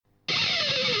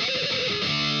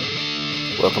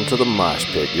Welcome to the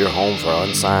Mosh Pit, your home for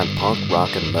unsigned punk,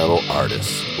 rock, and metal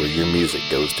artists, where your music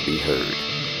goes to be heard.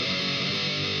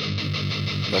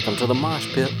 Welcome to the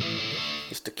Mosh Pit.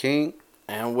 It's the King.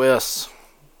 And Wes.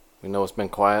 We know it's been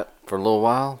quiet for a little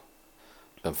while.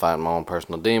 Been fighting my own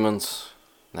personal demons.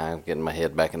 Now I'm getting my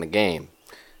head back in the game.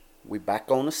 We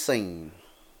back on the scene.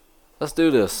 Let's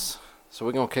do this. So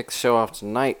we're going to kick the show off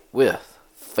tonight with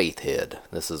Faithhead.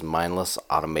 This is Mindless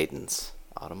Automatons.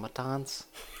 Automatons?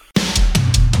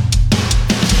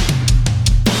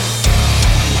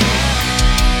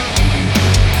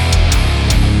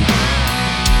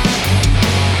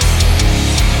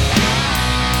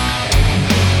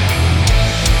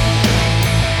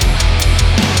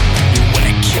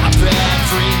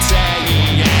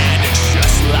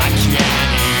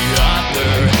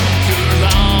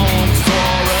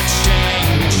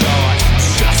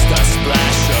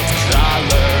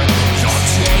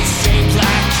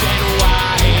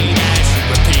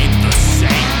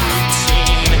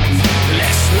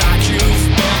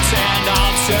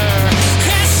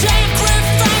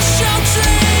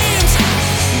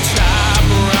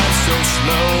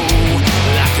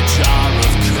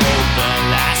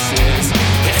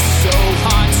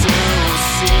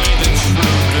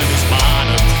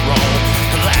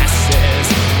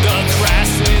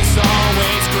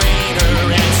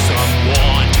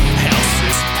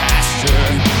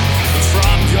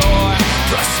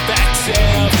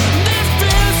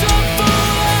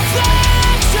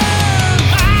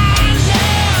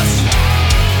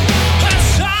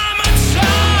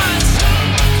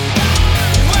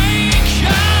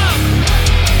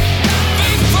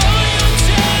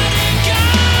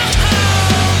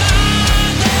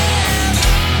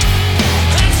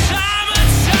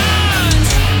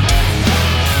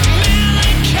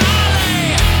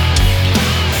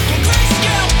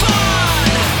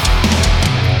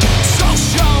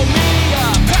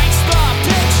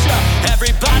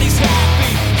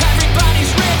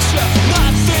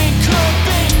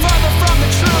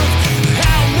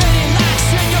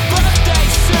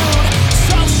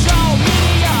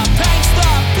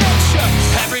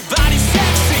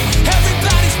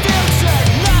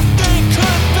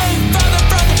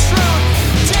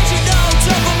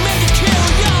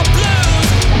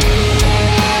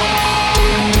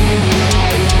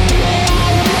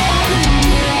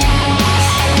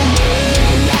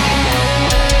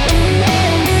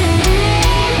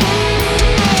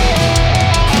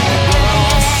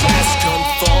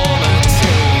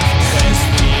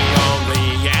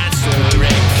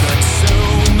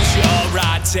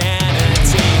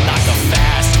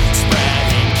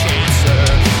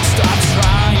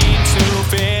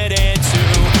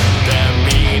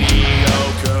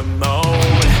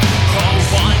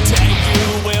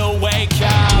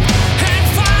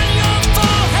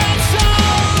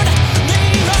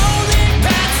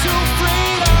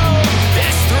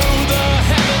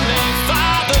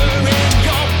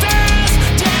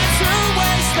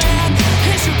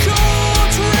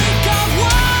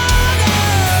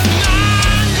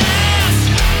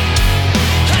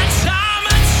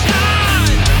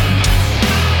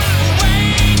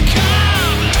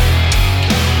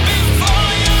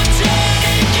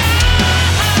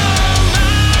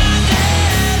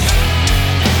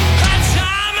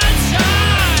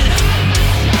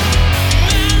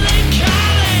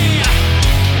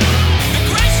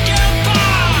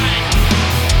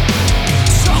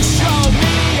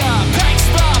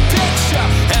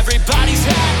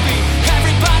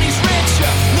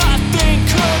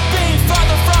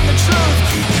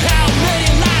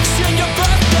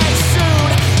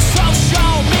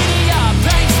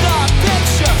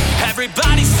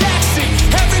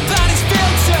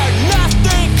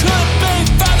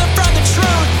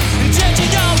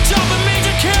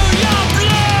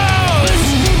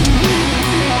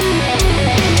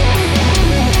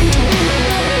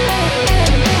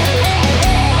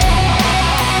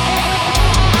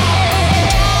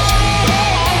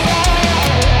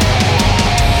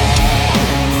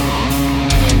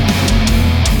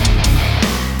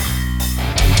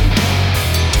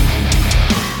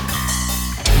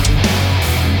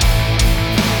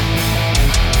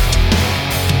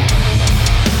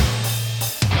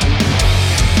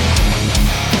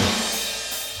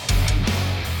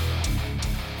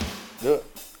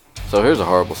 So here's a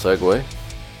horrible segue. You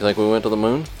think we went to the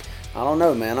moon? I don't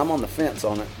know, man. I'm on the fence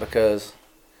on it because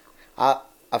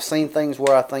I've seen things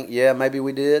where I think, yeah, maybe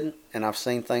we did, and I've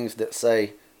seen things that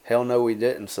say, hell no, we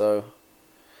didn't. So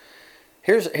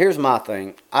here's my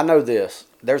thing. I know this.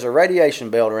 There's a radiation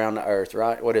belt around the Earth,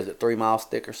 right? What is it, 3 miles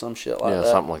thick or some shit like that?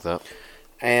 Yeah, something like that.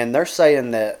 And they're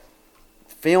saying that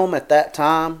film at that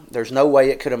time, there's no way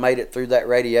it could have made it through that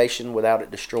radiation without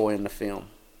it destroying the film.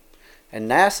 And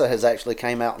NASA has actually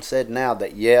came out and said now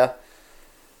that, yeah,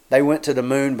 they went to the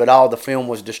moon, but all the film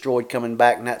was destroyed coming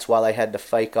back, and that's why they had to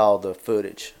fake all the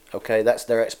footage. Okay, that's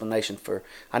their explanation for...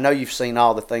 I know you've seen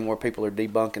all the thing where people are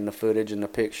debunking the footage and the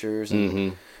pictures.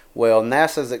 And, well,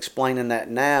 NASA's explaining that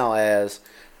now as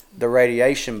the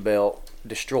radiation belt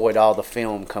destroyed all the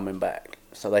film coming back.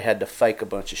 So they had to fake a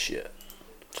bunch of shit.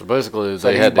 So basically, So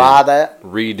they do had you buy that?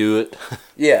 redo it.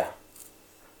 Yeah.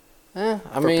 I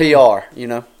For mean, PR, you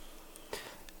know.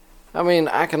 I mean,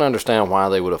 I can understand why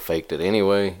they would have faked it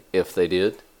anyway if they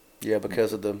did. Yeah,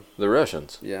 because of the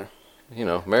Russians. Yeah. You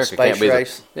know, America Space can't be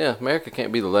race. America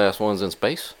can't be the last ones in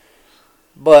space.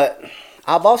 But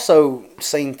I've also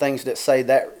seen things that say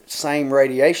that same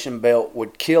radiation belt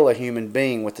would kill a human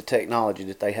being with the technology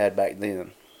that they had back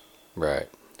then. Right.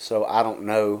 So I don't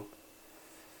know.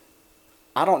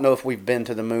 I don't know if we've been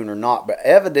to the moon or not, but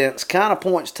evidence kind of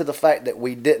points to the fact that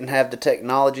we didn't have the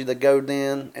technology to go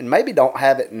then, and maybe don't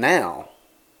have it now.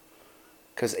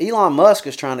 Because Elon Musk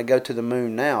is trying to go to the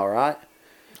moon now, right?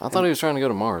 I thought he was trying to go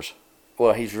to Mars.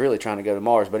 Well, he's really trying to go to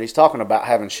Mars, but he's talking about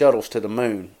having shuttles to the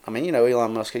moon. I mean, you know,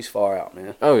 Elon Musk, he's far out,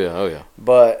 man. Oh, yeah.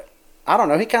 But, I don't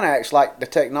know, he kind of acts like the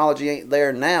technology ain't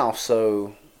there now,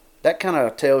 so that kind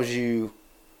of tells you,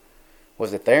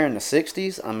 was it there in the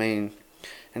 60s? I mean,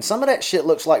 and some of that shit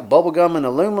looks like bubblegum and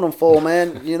aluminum foil,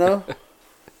 man, you know?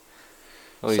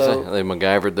 What do you say? They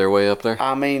MacGyvered their way up there?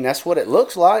 I mean, that's what it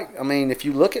looks like. I mean, if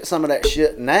you look at some of that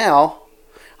shit now,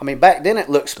 I mean, back then it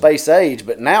looked space age,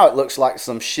 but now it looks like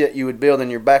some shit you would build in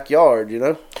your backyard, you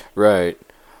know? Right.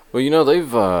 Well, you know, they've,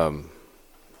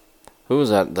 who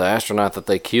was that? The astronaut that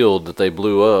they killed, that they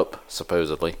blew up,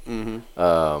 supposedly.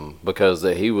 Because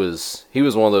he was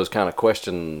one of those kind of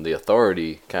question the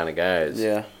authority kind of guys.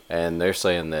 Yeah. And they're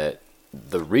saying that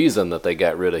the reason that they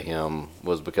got rid of him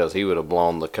was because he would have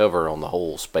blown the cover on the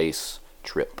whole space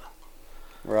trip.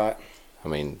 Right. I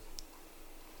mean,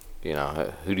 you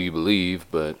know, who do you believe?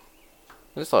 But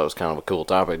I just thought it was kind of a cool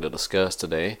topic to discuss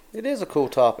today. It is a cool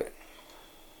topic.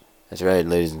 That's right,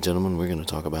 ladies and gentlemen. We're going to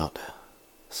talk about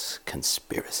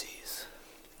conspiracies.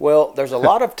 Well, there's a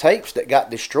lot of tapes that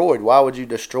got destroyed. Why would you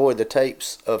destroy the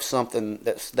tapes of something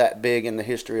that's that big in the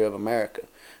history of America?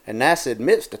 And NASA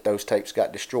admits that those tapes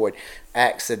got destroyed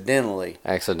accidentally.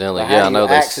 Accidentally, But yeah, how I do know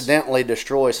you accidentally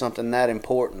destroy something that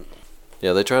important?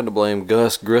 Yeah, they tried to blame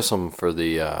Gus Grissom for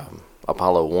the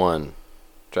Apollo 1.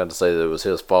 Tried to say that it was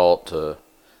his fault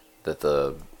that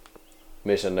the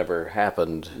mission never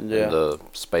happened. Yeah. And the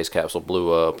space capsule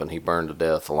blew up and he burned to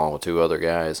death along with 2 other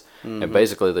guys. And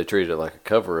basically they treated it like a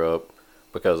cover-up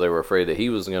because they were afraid that he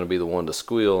was going to be the one to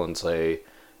squeal and say,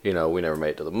 you know, we never made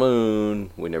it to the moon,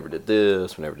 we never did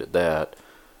this, we never did that.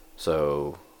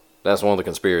 So that's one of the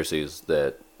conspiracies,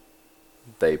 that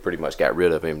they pretty much got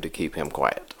rid of him to keep him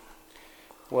quiet.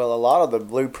 Well, a lot of the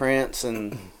blueprints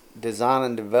and design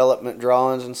and development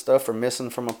drawings and stuff are missing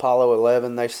from Apollo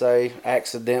 11, they say.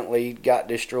 Accidentally got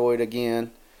destroyed again.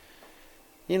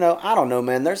 You know, I don't know,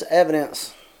 man. There's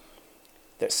evidence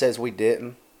that says we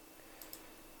didn't.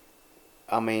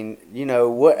 I mean, you know,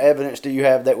 what evidence do you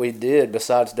have that we did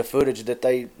besides the footage that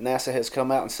NASA has come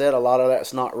out and said a lot of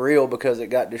that's not real because it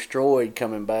got destroyed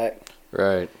coming back?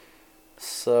 Right.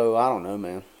 So, I don't know,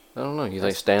 man. I don't know. You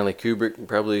think Stanley Kubrick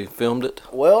probably filmed it?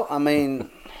 Well, I mean,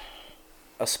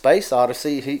 A Space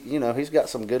Odyssey, he's got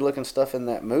some good-looking stuff in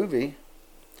that movie.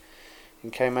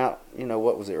 And came out,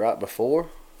 what was it, right before?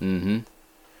 Mm-hmm.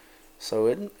 So,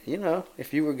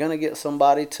 if you were going to get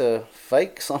somebody to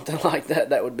fake something like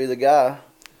that, that would be the guy.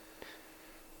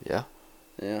 Yeah.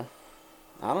 Yeah.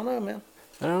 I don't know, man.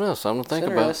 I don't know. Something to think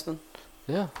about. Interesting.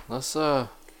 Yeah. Let's play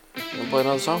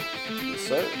another song. Yes,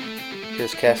 sir.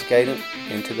 Here's Cascading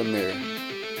Into the Mirror.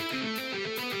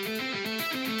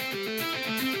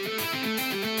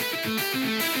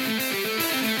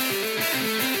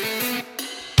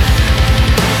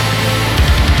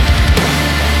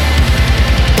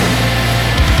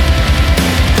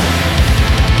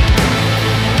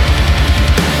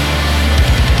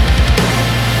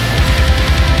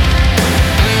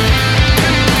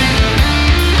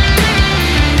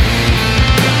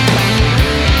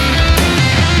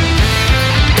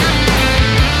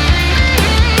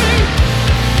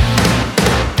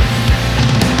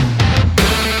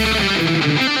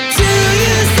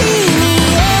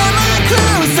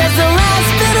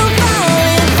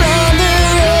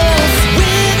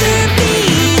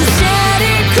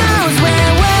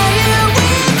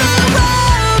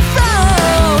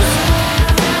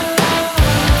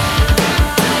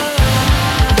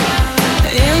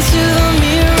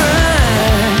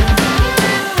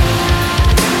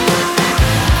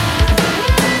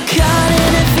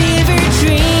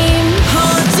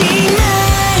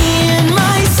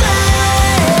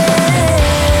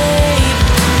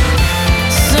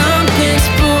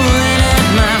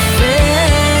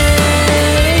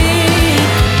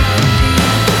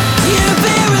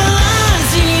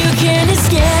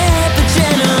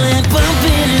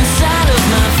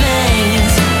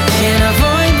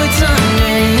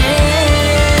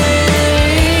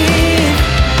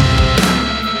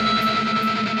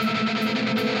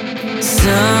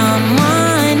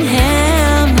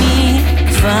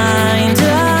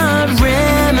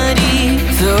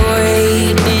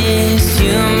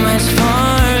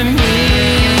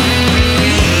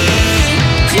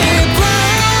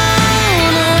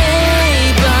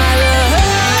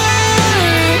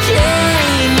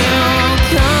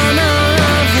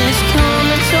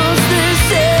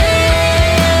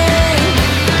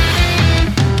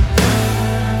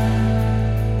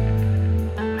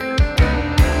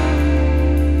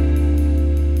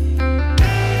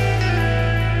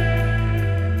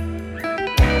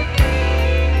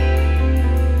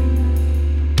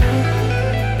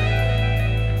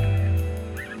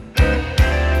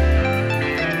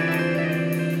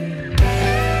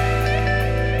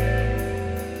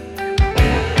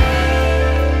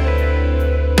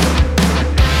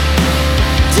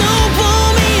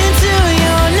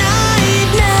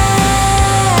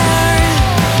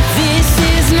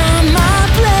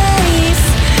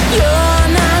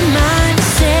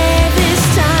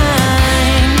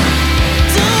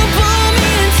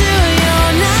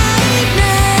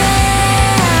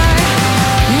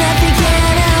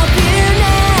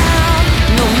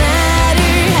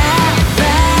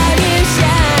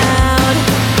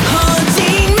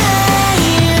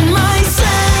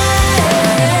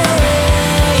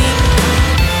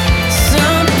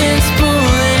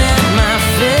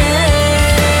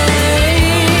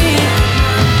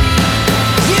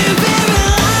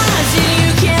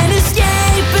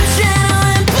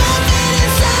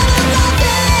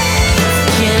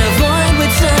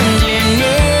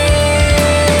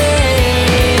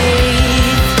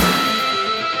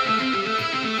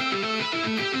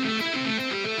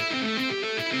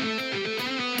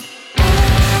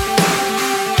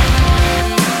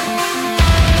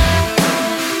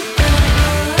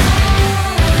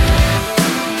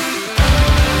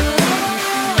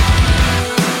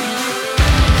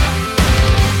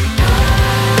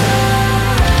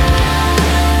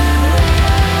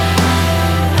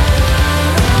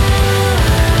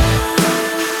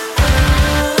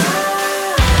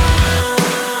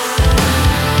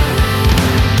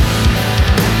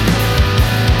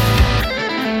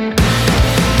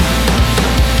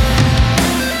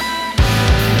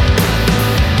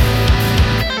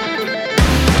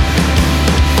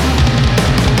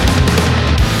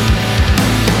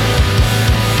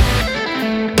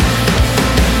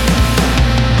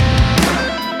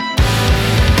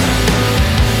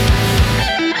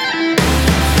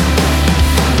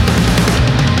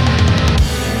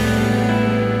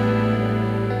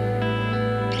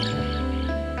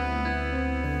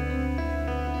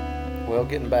 well,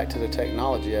 getting back to the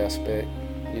technology aspect,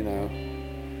 you know,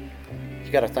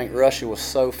 you got to think Russia was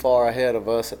so far ahead of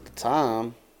us at the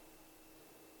time.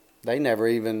 They never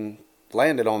even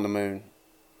landed on the moon,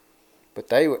 but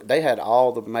they had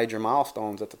all the major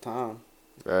milestones at the time.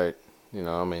 Right. You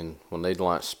know, I mean, when they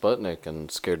launched Sputnik and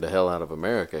scared the hell out of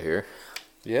America here.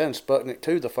 Yeah, and Sputnik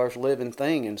 2, the first living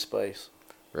thing in space.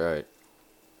 Right.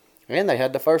 And they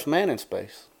had the first man in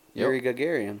space, Yep. Yuri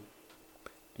Gagarin.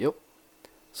 Yep.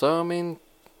 So, I mean,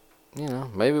 you know,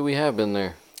 maybe we have been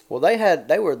there. Well,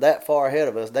 they were that far ahead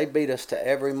of us. They beat us to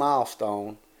every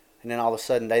milestone, and then all of a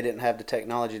sudden they didn't have the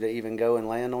technology to even go and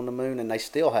land on the moon, and they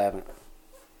still haven't.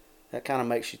 That kind of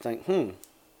makes you think,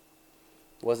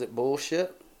 was it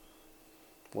bullshit?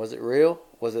 Was it real?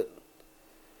 Was it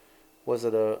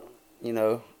a, you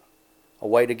know, a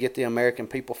way to get the American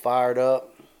people fired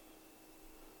up?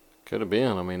 Could have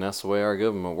been. I mean, that's the way our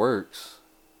government works.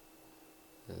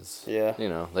 Yeah. You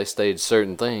know, they stage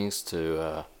certain things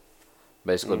to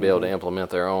basically be able to implement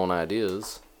their own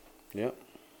ideas. Yep.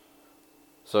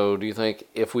 So, do you think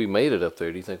if we made it up there,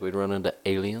 do you think we'd run into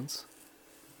aliens?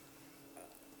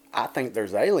 I think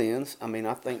there's aliens. I mean,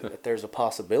 I think that there's a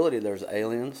possibility there's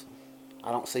aliens.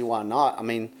 I don't see why not. I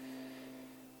mean,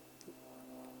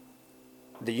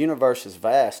 the universe is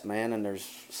vast, man, and there's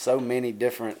so many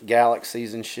different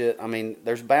galaxies and shit. I mean,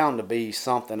 there's bound to be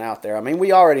something out there. I mean,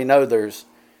 we already know there's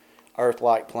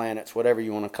Earth-like planets, whatever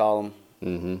you want to call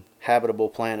them, habitable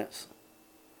planets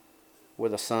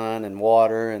with a sun and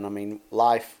water, and I mean,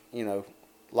 life. You know,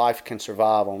 life can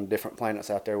survive on different planets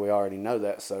out there. We already know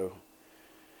that. So,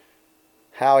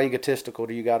 how egotistical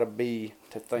do you got to be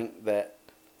to think that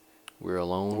we're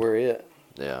alone? We're it.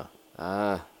 Yeah.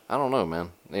 I don't know,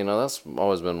 man. You know, that's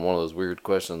always been one of those weird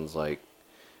questions. Like,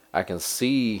 I can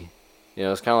see, you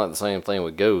know, it's kind of like the same thing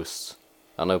with ghosts.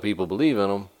 I know people believe in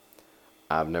them.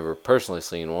 I've never personally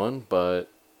seen one, but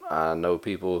I know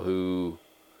people who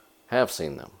have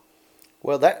seen them.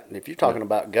 Well, that if you're talking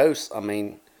about ghosts, I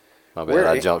mean, my bad,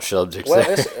 I jumped subjects well,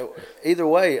 there. Either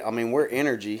way, I mean, we're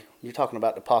energy. You're talking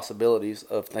about the possibilities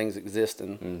of things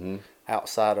existing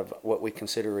outside of what we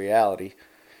consider reality.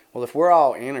 Well, if we're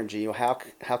all energy,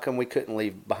 how come we couldn't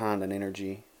leave behind an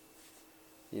energy,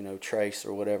 you know, trace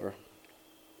or whatever?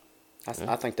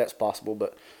 I think that's possible.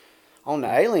 But on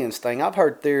the aliens thing, I've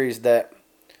heard theories that,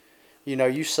 you know,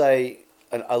 you say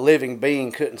a living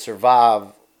being couldn't survive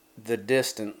the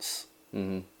distance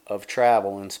of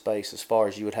travel in space as far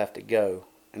as you would have to go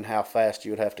and how fast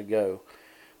you would have to go.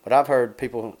 But I've heard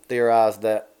people theorize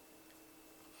that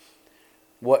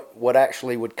what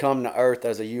actually would come to Earth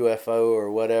as a UFO or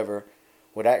whatever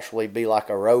would actually be like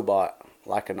a robot,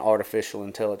 like an artificial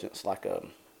intelligence, like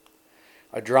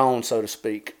a drone, so to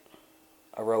speak,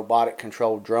 a robotic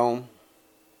controlled drone.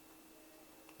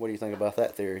 What do you think about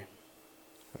that theory?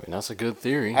 I mean, that's a good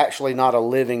theory. Actually not a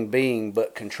living being,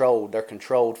 but controlled. They're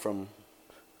controlled from...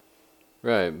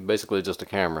 Right, basically just a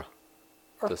camera.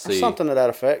 Or something to that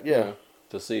effect, yeah.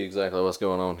 To see exactly what's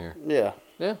going on here. Yeah.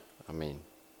 Yeah, I mean,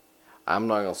 I'm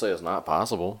not going to say it's not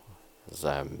possible. Because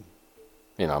I've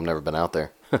never been out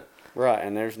there. Right,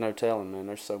 and there's no telling, man.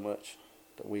 There's so much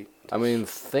that we... I mean,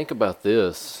 think about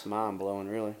this. It's mind-blowing,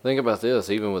 really. Think about this,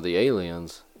 even with the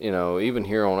aliens. You know, even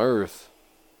here on Earth,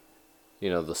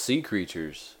 you know, the sea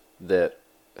creatures that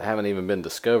haven't even been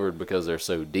discovered because they're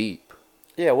so deep.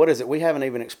 Yeah, what is it? We haven't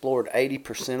even explored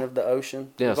 80% of the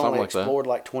ocean. Yeah, We've something only like that. explored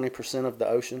like 20% of the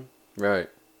ocean. Right.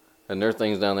 And there are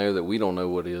things down there that we don't know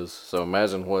what is. So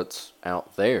imagine what's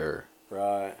out there.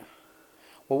 Right.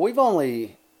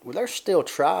 Well, there's still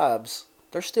tribes,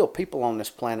 there's still people on this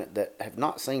planet that have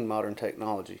not seen modern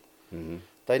technology.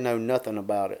 They know nothing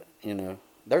about it, you know.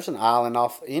 There's an island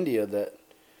off India that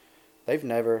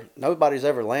nobody's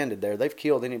ever landed there. They've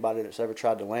killed anybody that's ever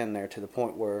tried to land there, to the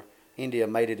point where India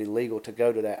made it illegal to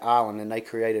go to that island, and they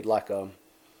created like a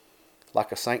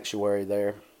sanctuary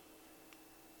there.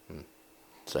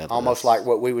 Sadly, almost like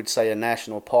what we would say a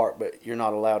national park, but you're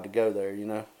not allowed to go there, you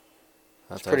know.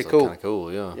 That's pretty cool. Kind of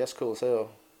cool, yeah. Yeah, it's cool as hell.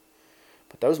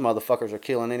 But those motherfuckers are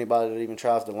killing anybody that even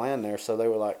tries to land there, so they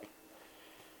were like,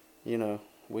 you know,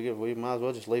 we might as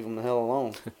well just leave them the hell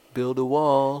alone. Build a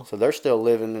wall. So they're still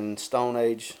living in Stone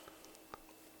Age.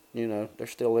 You know, they're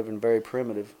still living very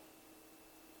primitive.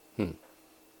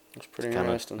 It's pretty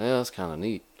interesting. Yeah, that's kind of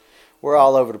neat. We're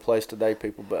all over the place today,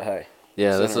 people, but hey.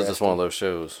 Yeah, this is just one of those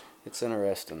shows. It's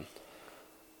interesting.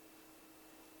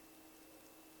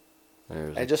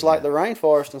 And just like the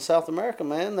rainforest in South America,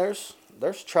 man, there's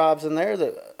tribes in there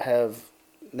that have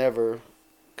never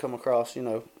come across, you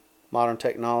know, modern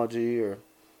technology, or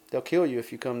they'll kill you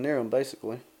if you come near them,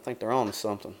 basically. I think they're on to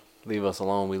something. Leave us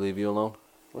alone, we leave you alone.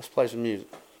 Let's play some music.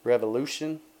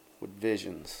 Revolution with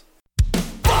Visions.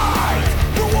 Fight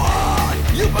for what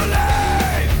you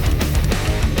believe.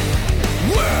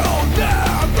 We'll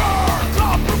never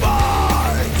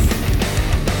compromise.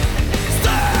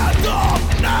 Stand up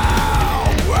now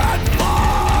and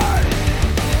fight.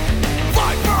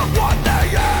 Fight for what they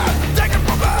have taken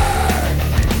from me.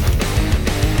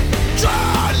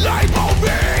 Try to label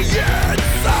me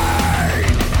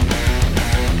insane.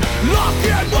 Lock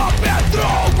him up and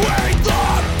throw away the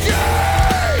key.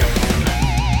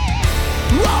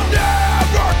 I'll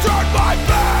never turn my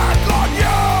back on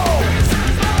you.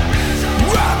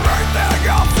 Everything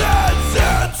else is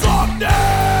insignificant.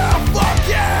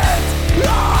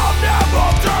 I'll never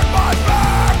turn my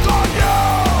back on you.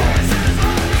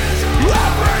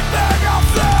 Everything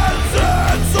else is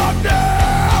insignificant.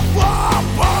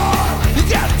 You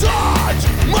can't touch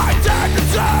my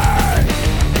dignity.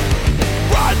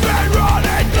 I've been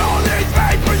running through these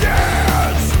veins for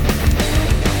years.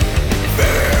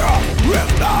 Fear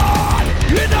is not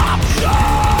an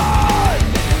option.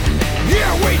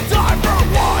 Here we die for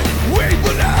what we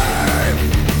believe.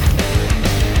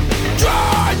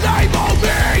 Try label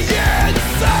me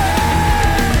insane.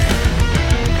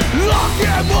 Lock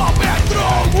him up and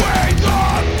throw away the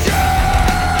key.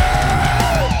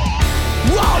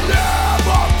 I'll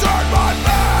never turn my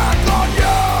back on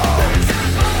you.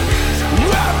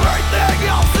 Everything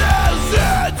else is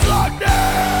insignificant.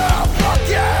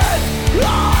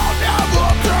 I'll never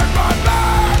turn my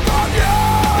back on you.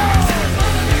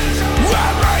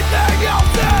 Everything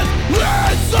else is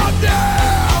insignificant.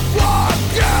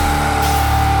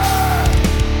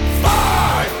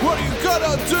 Fight! What are you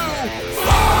gonna do?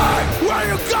 Fight! What are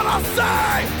you gonna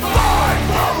say? Fight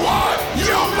for what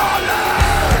you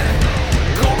believe.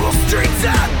 Go to the streets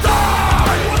and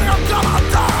die. What are you gonna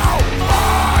do?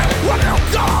 Fight! What are you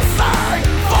gonna say?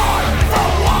 Fight for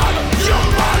what you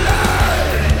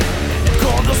believe. Go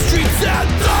to the streets and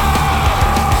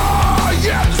die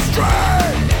in the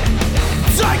street.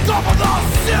 Take over the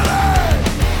city.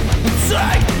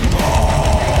 Take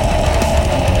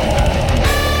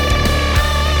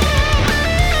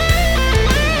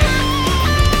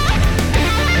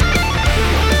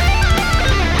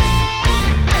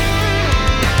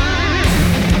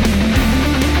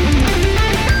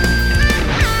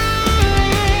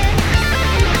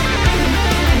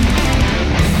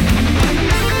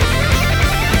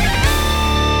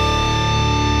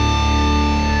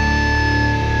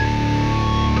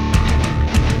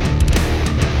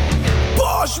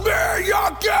push me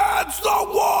against the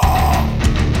wall.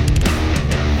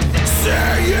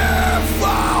 See if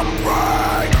I'll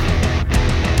break.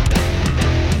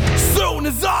 Soon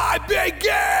as I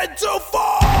begin to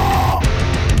fall,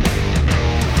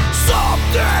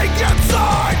 something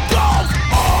inside goes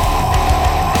on.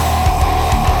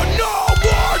 No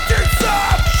more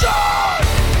deception.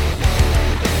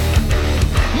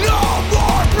 No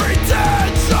more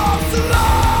pretentious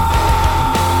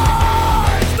lies.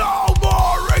 No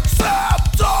more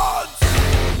acceptance.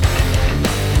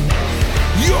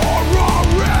 You're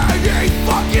already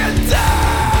fucking dead.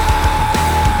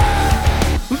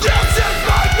 This is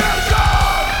my vision.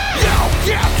 You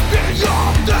can't be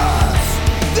on this.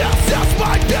 This is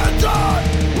my vision.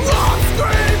 I'm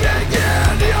screaming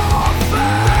in your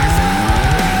face.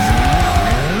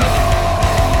 No.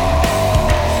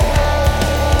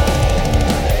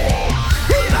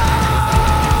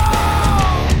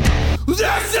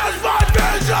 This is my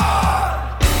vision.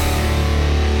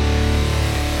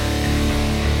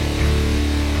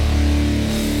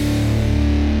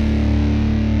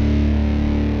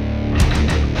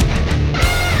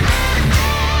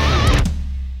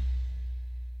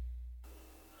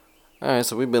 Alright,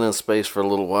 so we've been in space for a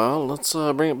little while. Let's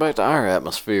bring it back to our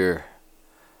atmosphere.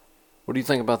 What do you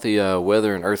think about the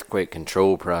weather and earthquake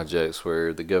control projects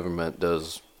where the government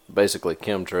does basically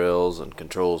chemtrails and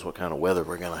controls what kind of weather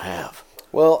we're going to have?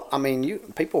 Well, I mean,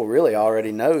 people really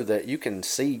already know that you can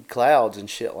seed clouds and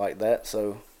shit like that,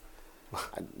 so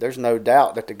there's no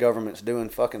doubt that the government's doing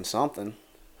fucking something.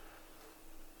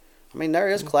 I mean, there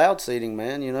is cloud seeding,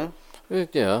 man, you know?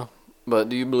 Yeah, but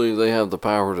do you believe they have the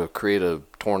power to create a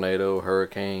tornado,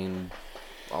 hurricane,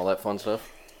 all that fun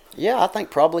stuff? Yeah, I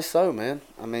think probably so, man.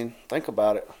 I mean, think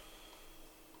about it.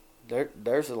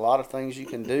 There's a lot of things you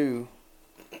can do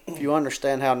if you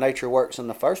understand how nature works in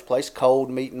the first place. Cold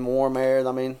meeting warm air.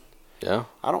 I mean, Yeah.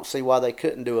 I don't see why they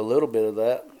couldn't do a little bit of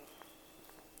that.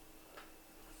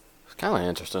 It's kind of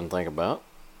interesting to think about.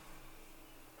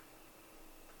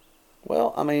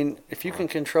 Well, I mean, if you can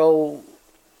control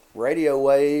radio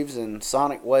waves and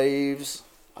sonic waves,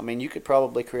 I mean, you could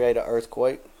probably create an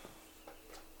earthquake.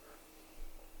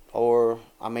 Or,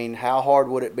 I mean, how hard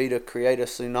would it be to create a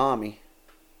tsunami?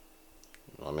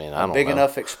 I mean, I don't know. A big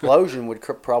enough explosion would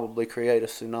probably create a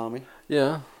tsunami.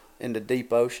 Yeah. In the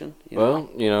deep ocean. Well,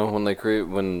 when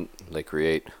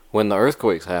the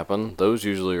earthquakes happen, those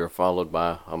usually are followed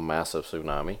by a massive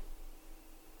tsunami.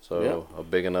 So a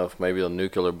big enough, maybe a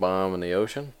nuclear bomb in the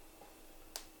ocean.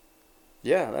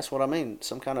 Yeah, that's what I mean.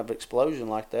 Some kind of explosion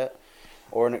like that.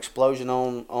 Or an explosion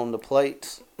on the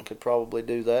plates could probably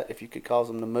do that if you could cause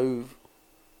them to move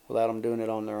without them doing it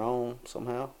on their own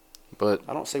somehow. But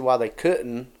I don't see why they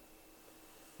couldn't.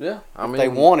 Yeah, if they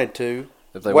wanted to.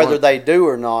 Whether they do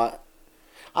or not.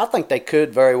 I think they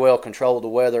could very well control the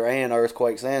weather and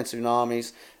earthquakes and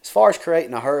tsunamis. As far as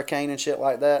creating a hurricane and shit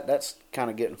like that, that's kind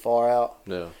of getting far out.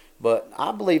 Yeah. But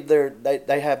I believe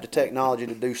they have the technology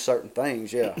to do certain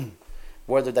things, yeah.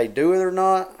 Whether they do it or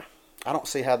not, I don't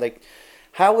see how they...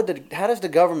 How does the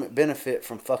government benefit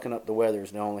from fucking up the weather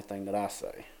is the only thing that I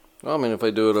say. Well, I mean, if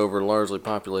they do it over largely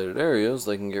populated areas,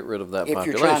 they can get rid of that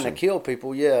population. If you're trying to kill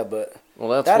people, yeah, but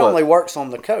that only works on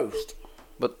the coast.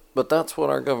 But that's what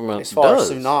our government does. As far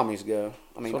as tsunamis go.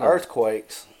 I mean,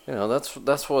 earthquakes.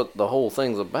 That's what the whole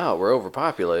thing's about. We're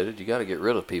overpopulated. You got to get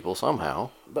rid of people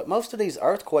somehow. But most of these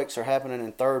earthquakes are happening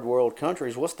in third world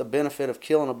countries. What's the benefit of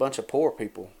killing a bunch of poor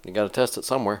people? You got to test it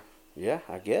somewhere. Yeah,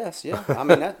 I guess. Yeah, I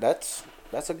mean that's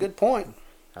a good point.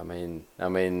 I mean,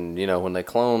 when they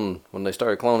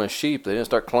started cloning sheep, they didn't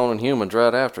start cloning humans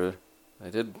right after.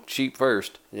 They did sheep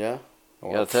first. Yeah.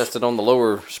 You got to test it on the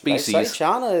lower species. They say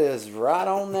China is right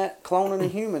on that cloning a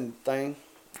human thing.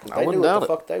 They do what the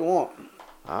fuck they want.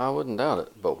 I wouldn't doubt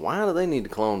it. But why do they need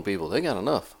to clone people? They got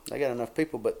enough. They got enough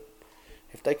people, but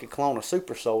if they could clone a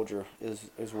super soldier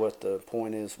is what the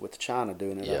point is with China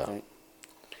doing it, I think.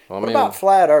 Well, what about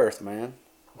flat Earth, man?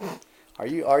 Are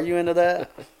you into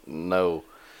that? No.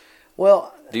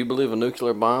 Well, do you believe a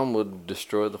nuclear bomb would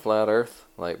destroy the flat Earth?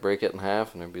 Like break it in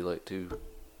half and there'd be like two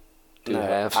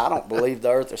halves? I don't believe the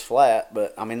Earth is flat,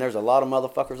 but I mean there's a lot of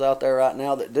motherfuckers out there right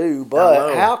now that do.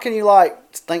 But how can you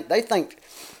think I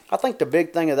think the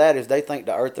big thing of that is they think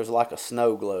the Earth is like a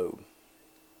snow globe.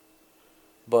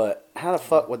 But how the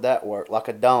fuck would that work? Like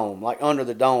a dome, like under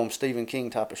the dome, Stephen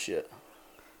King type of shit.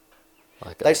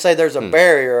 They say there's a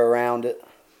barrier around it,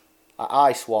 an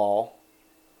ice wall.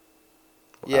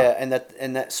 Wow. Yeah,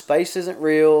 and that space isn't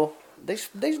real. These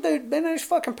dudes, man, these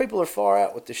fucking people are far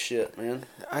out with this shit, man.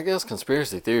 I guess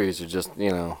conspiracy theories are just,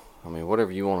 I mean,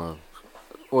 whatever you want to.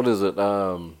 What is it?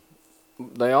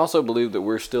 They also believe that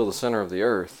we're still the center of the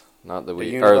Earth, not that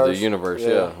we are the universe.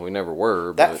 Yeah, we never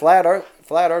were. That flat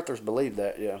earthers believe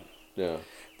that. Yeah. Yeah.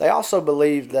 They also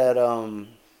believe that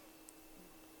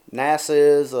NASA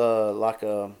is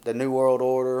the New World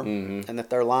Order, and that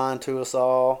they're lying to us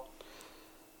all.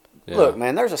 Yeah. Look,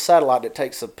 man, there's a satellite that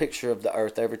takes a picture of the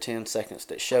Earth every 10 seconds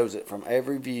that shows it from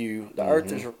every view. The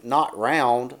Earth is not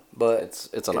round, but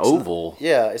it's an oval.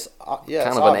 It's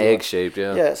kind of an egg shaped.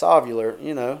 Yeah, it's ovular.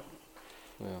 Yeah.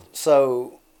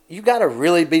 So you got to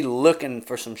really be looking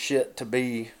for some shit to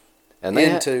be to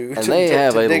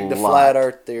dig the flat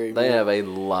Earth theory. They have a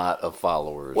lot of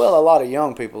followers. Well, a lot of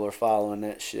young people are following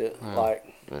that shit.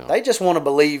 They just want to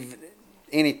believe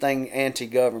anything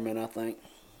anti-government, I think.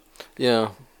 Yeah.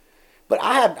 But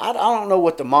I don't know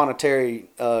what the monetary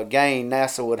gain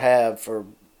NASA would have for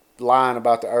lying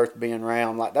about the Earth being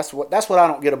round. Like that's what I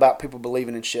don't get about people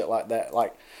believing in shit like that.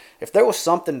 Like if there was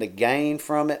something to gain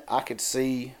from it, I could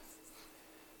see,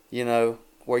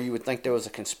 where you would think there was a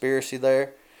conspiracy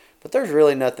there. But there's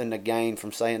really nothing to gain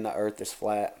from saying the Earth is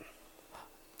flat.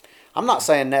 I'm not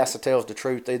saying NASA tells the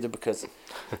truth either, because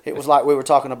it was like we were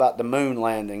talking about the moon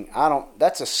landing.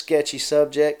 That's a sketchy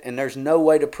subject, and there's no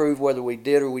way to prove whether we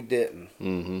did or we didn't.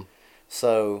 Mm-hmm.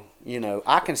 So,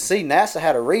 I can see NASA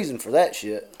had a reason for that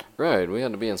shit. Right, we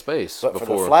had to be in space. But for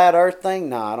the flat Earth thing,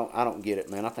 nah, I don't get it,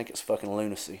 man. I think it's fucking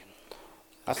lunacy.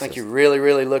 I think you're really,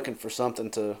 really looking for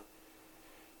something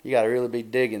you got to really be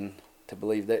digging to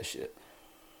believe that shit.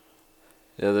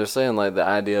 Yeah, they're saying like the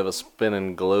idea of a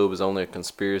spinning globe is only a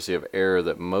conspiracy of error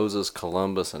that Moses,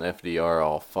 Columbus, and FDR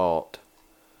all fought.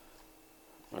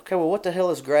 Okay, well, what the hell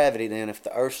is gravity then if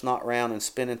the Earth's not round and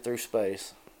spinning through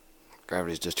space?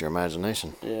 Gravity's just your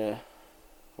imagination. Yeah.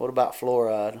 What about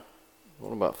fluoride?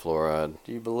 What about fluoride?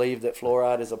 Do you believe that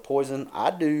fluoride is a poison?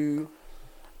 I do.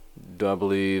 Do I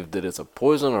believe that it's a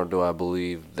poison, or do I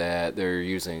believe that they're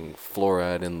using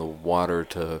fluoride in the water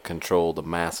to control the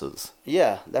masses?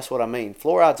 Yeah, that's what I mean.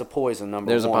 Fluoride's a poison, number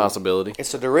one. There's a possibility.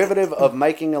 It's a derivative of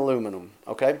making aluminum,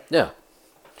 okay? Yeah.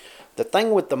 The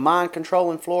thing with the mind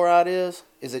controlling fluoride is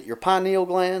that your pineal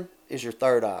gland is your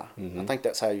third eye. I think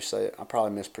that's how you say it. I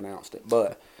probably mispronounced it.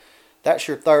 But that's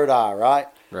your third eye, right?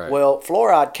 Right. Well,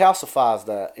 fluoride calcifies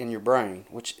that in your brain,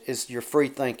 which is your free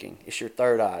thinking. It's your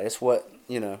third eye. It's what,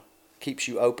 keeps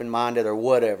you open-minded or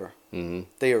whatever,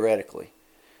 theoretically.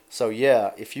 So,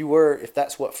 yeah, if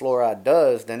that's what fluoride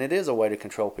does, then it is a way to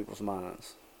control people's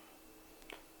minds.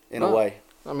 In a way.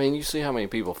 I mean, you see how many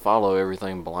people follow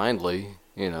everything blindly,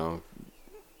 and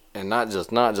not just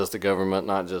the government,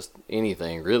 not just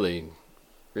anything, really.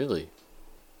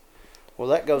 Well,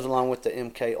 that goes along with the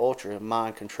MK Ultra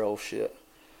mind control shit.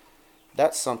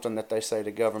 That's something that they say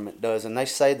the government does, and they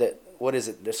say that, what is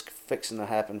it that's fixing to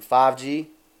happen, 5G?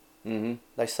 Mm-hmm.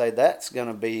 They say that's going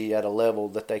to be at a level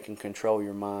that they can control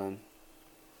your mind.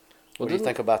 What do you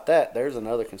think about that? There's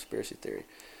another conspiracy theory.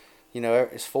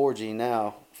 It's 4G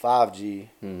now, 5G.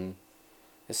 Mm-hmm.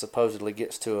 It supposedly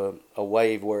gets to a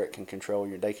wave where it can control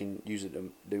they can use it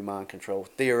to do mind control.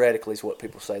 Theoretically is what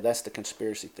people say. That's the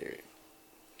conspiracy theory.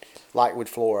 Like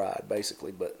with fluoride,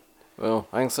 basically. But well,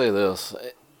 I can say this.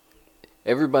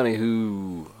 Everybody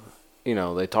who,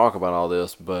 they talk about all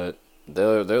this, but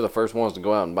they're the first ones to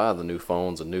go out and buy the new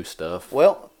phones and new stuff.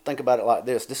 Well, think about it like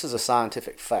this. This is a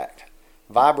scientific fact.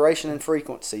 Vibration and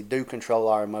frequency do control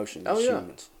our emotions as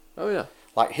humans. Oh, yeah.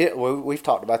 Like Hitler, we've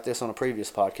talked about this on a previous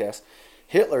podcast.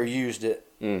 Hitler used it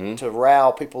Mm-hmm. to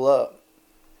rile people up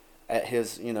at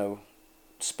his,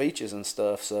 speeches and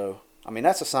stuff. So, I mean,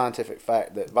 that's a scientific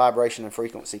fact that vibration and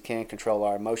frequency can control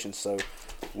our emotions. So,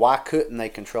 why couldn't they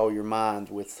control your mind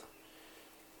with,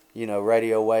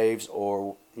 radio waves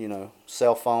or,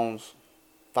 cell phones,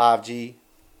 5G?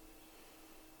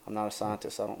 I'm not a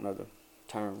scientist. I don't know the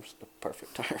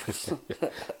perfect terms.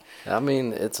 I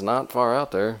mean, it's not far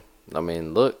out there. I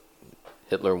mean, look,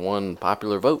 Hitler won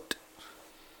popular vote.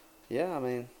 Yeah, I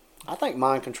mean, I think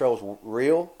mind control is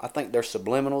real. I think there's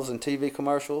subliminals in TV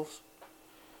commercials.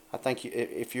 I think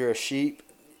if you're a sheep,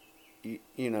 if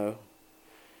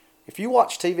you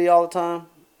watch TV all the time,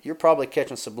 you're probably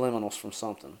catching subliminals from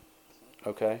something.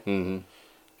 Okay? Mm-hmm.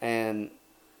 And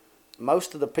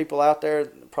most of the people out there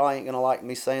probably ain't going to like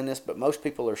me saying this, but most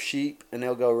people are sheep, and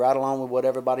they'll go right along with what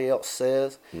everybody else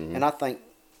says. Mm-hmm. And I think,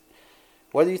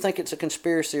 whether you think it's a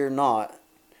conspiracy or not,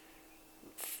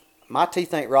 my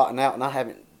teeth ain't rotting out, and I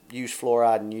haven't used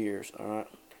fluoride in years, all right?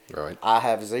 Right. I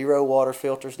have 0 water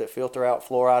filters that filter out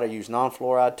fluoride. I use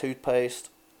non-fluoride toothpaste,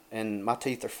 and my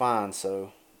teeth are fine.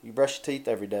 So you brush your teeth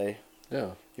every day.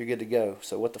 Yeah. You're good to go.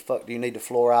 So what the fuck do you need to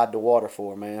fluoride the water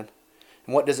for, man?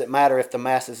 And what does it matter if the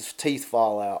masses' teeth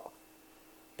fall out?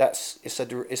 It's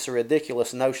a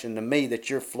ridiculous notion to me that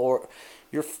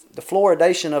the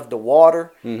fluoridation of the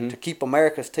water to keep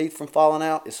America's teeth from falling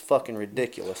out is fucking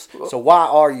ridiculous. So why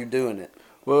are you doing it?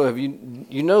 Well, have you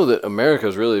know that America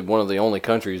is really one of the only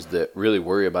countries that really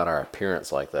worry about our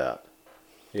appearance like that?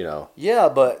 Yeah,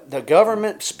 but the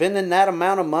government spending that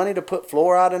amount of money to put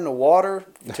fluoride in the water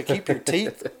to keep your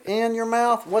teeth in your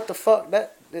mouth? What the fuck?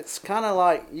 It's kind of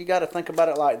like, you got to think about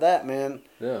it like that, man.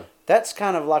 Yeah. That's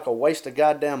kind of like a waste of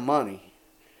goddamn money.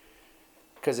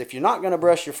 Because if you're not going to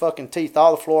brush your fucking teeth,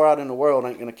 all the fluoride in the world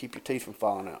ain't going to keep your teeth from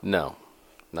falling out. No,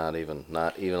 not even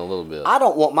a little bit. I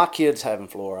don't want my kids having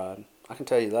fluoride. I can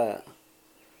tell you that.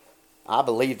 I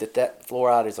believe that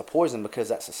fluoride is a poison because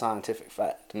that's a scientific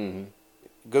fact. Mm-hmm.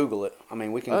 Google it. I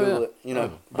mean, we can Google it,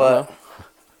 but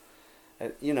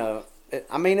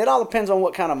it all depends on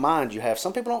what kind of mind you have.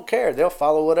 Some people don't care. They'll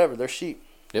follow whatever. They're sheep.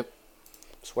 Yep.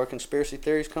 That's where conspiracy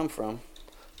theories come from.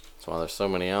 That's why there's so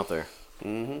many out there.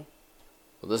 Mm-hmm.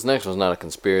 Well, this next one's not a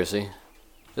conspiracy.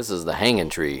 This is the hanging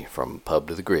tree from pub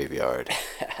to the graveyard.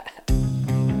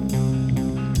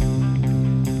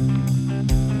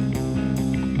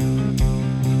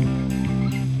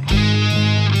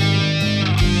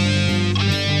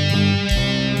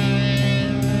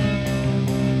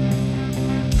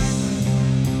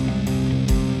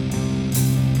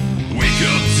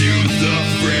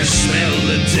 Smell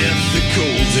of death, the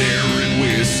cold air and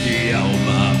whiskey on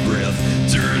my breath.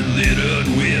 Dirt littered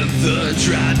with the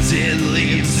dry dead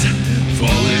leaves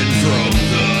falling from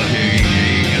the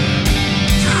hanging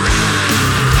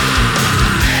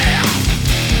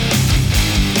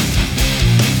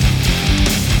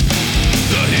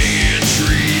The hanging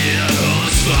tree, it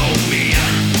hunts for me,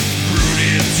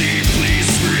 rooted deeply,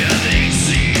 spreading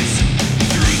seeds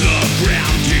through the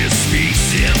ground. It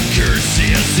speaks in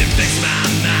curses, it makes my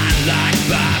mind like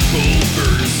Bible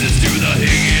verses. To the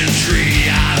hanging tree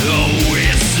I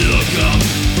always succumb.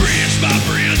 Branch by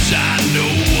branch I know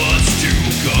what's to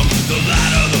come. The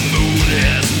light of the moon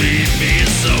has made me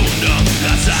so numb.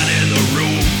 I tighten the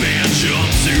rope and jump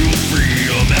to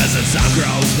freedom. As the time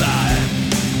crawls by,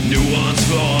 new ones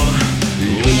form,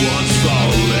 old ones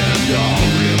fall and are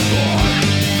reborn.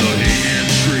 The hanging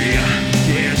tree,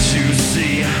 can't you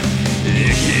see?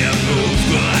 It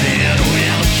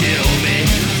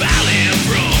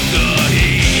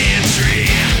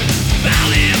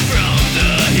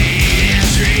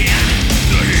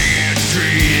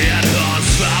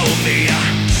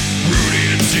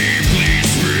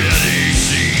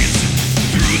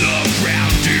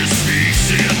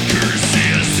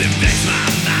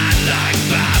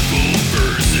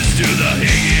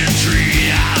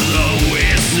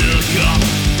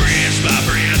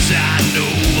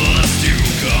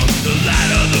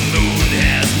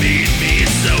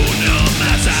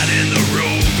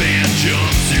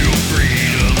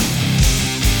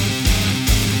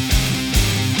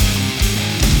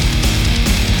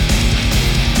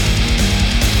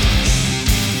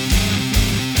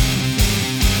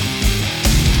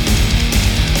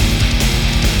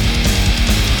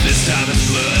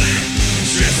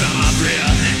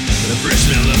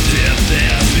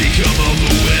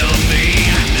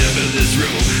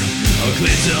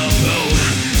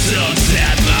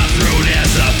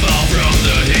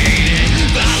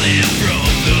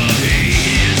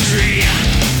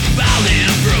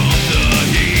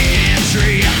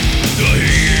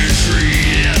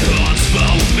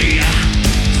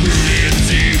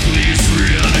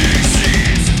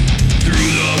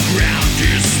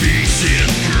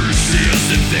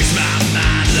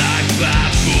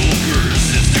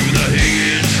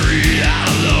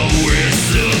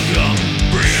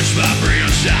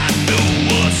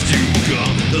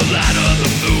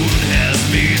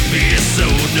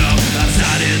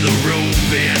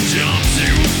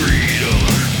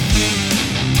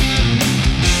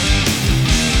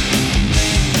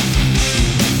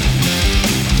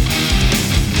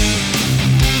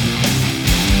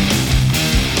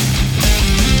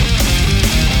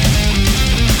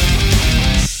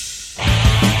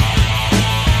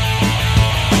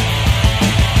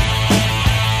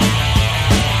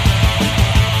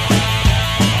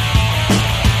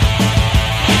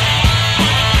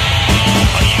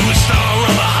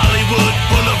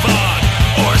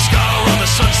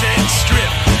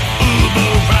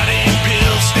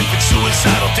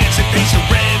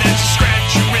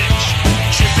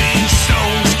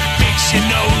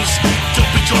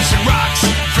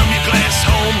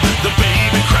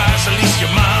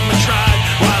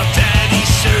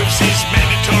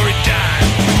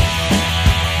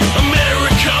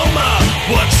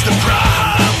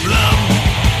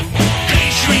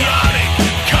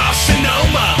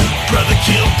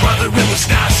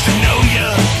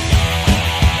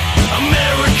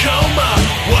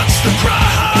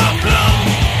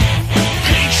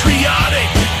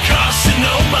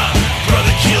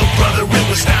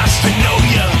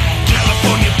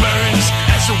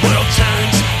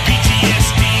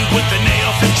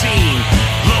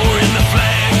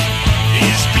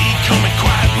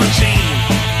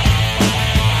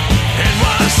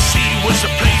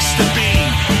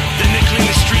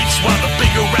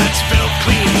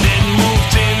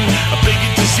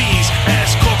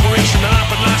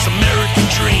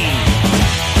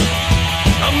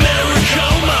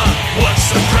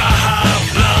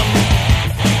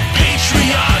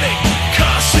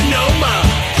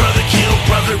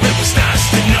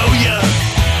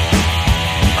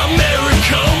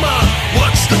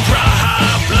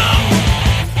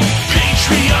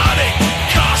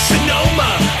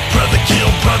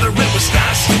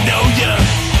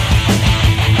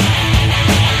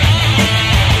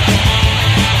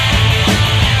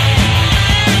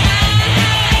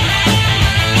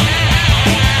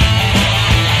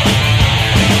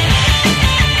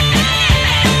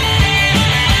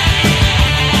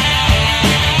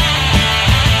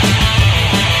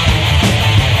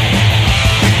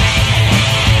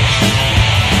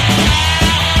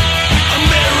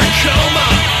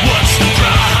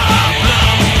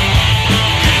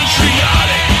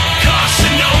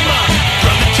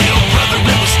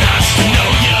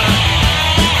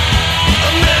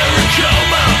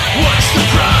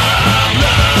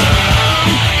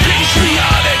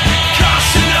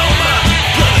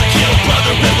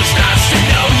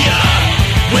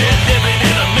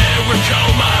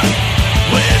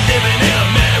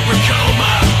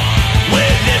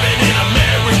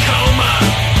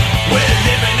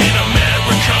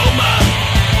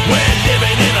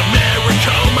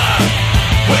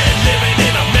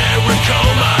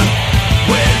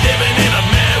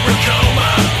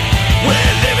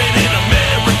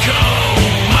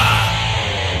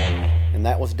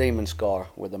Demon Scar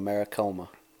with Americoma,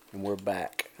 and we're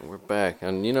back. We're back.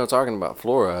 And, you know, talking about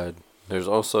fluoride, there's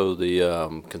also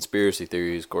the conspiracy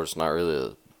theories. Of course, not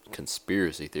really a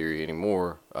conspiracy theory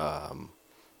anymore,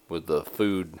 with the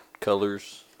food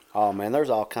colors. Oh, man,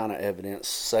 there's all kind of evidence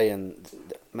saying,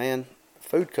 man,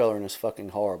 food coloring is fucking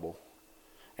horrible.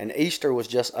 And Easter was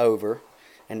just over,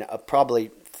 and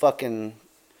probably fucking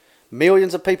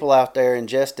millions of people out there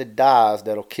ingested dyes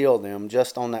that'll kill them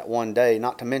just on that one day,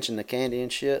 not to mention the candy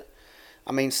and shit.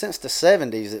 I mean, since the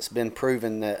 70s, it's been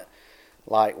proven that,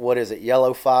 like, what is it,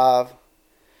 yellow 5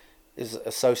 is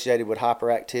associated with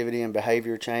hyperactivity and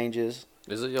behavior changes.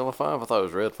 Is it yellow 5? I thought it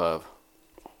was red 5.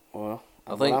 Well,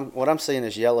 I think what I'm seeing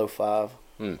is yellow 5.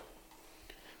 Hmm.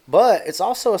 But it's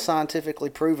also a scientifically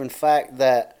proven fact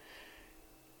that,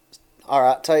 all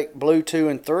right, take blue 2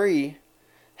 and 3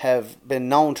 have been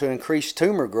known to increase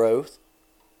tumor growth.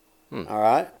 All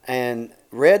right. And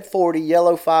red 40,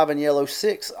 yellow 5, and yellow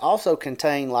 6 also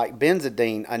contain like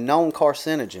benzodine, a known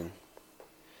carcinogen.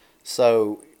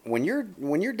 So when you're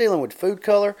dealing with food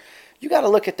color, you got to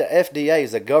look at the FDA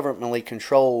as a governmentally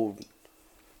controlled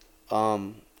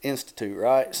institute,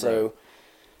 right? So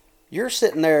you're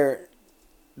sitting there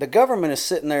the government is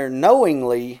sitting there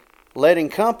knowingly letting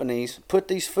companies put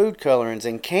these food colorings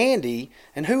in candy.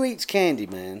 And who eats candy,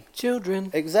 man?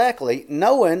 Children. Exactly.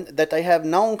 Knowing that they have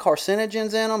known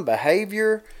carcinogens in them,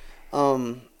 behavior,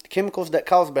 chemicals that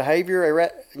cause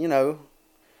behavior,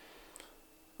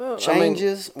 Well,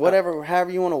 changes, however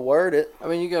you want to word it. I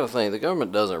mean, you got to think the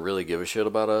government doesn't really give a shit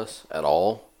about us at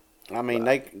all. I mean,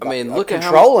 look at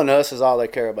controlling us is all they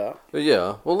care about.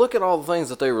 Yeah. Well, look at all the things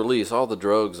that they release, all the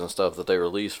drugs and stuff that they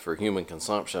release for human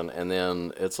consumption, and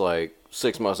then it's like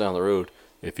 6 months down the road,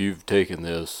 if you've taken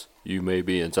this, you may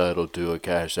be entitled to a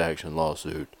cash action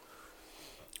lawsuit.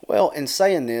 Well, in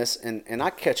saying this, and I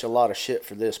catch a lot of shit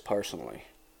for this personally,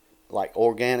 like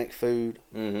organic food,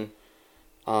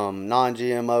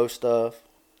 non-GMO stuff.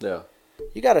 Yeah.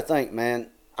 You got to think, man.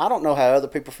 I don't know how other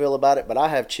people feel about it, but I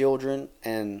have children,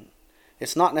 and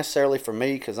it's not necessarily for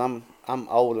me because I'm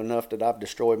old enough that I've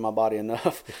destroyed my body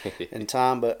enough in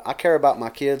time. But I care about my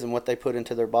kids and what they put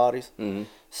into their bodies. Mm-hmm.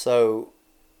 So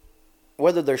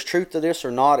whether there's truth to this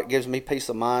or not, it gives me peace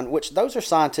of mind. Which those are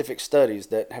scientific studies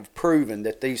that have proven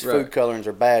that these food colorings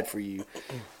are bad for you.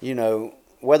 You know,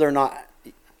 whether or not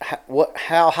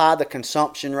how high the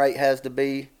consumption rate has to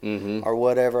be or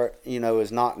whatever,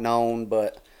 is not known,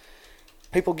 but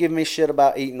people give me shit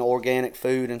about eating organic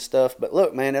food and stuff, but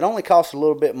look, man, it only costs a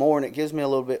little bit more, and it gives me a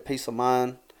little bit peace of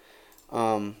mind.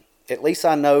 At least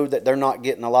I know that they're not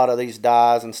getting a lot of these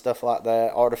dyes and stuff like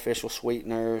that, artificial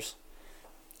sweeteners.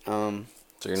 So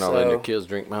you're not letting your kids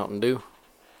drink Mountain Dew?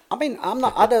 I mean, I'm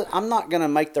not gonna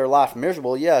make their life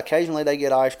miserable. Yeah, occasionally they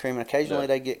get ice cream, and occasionally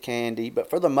they get candy, but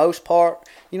for the most part,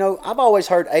 I've always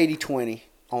heard 80-20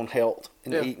 on health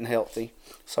and eating healthy.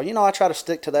 So I try to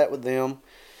stick to that with them.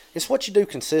 It's what you do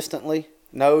consistently.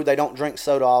 No, they don't drink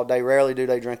soda all day. Rarely do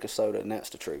they drink a soda, and that's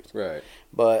the truth. Right.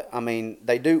 But I mean,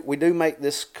 we do make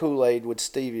this Kool-Aid with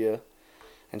stevia,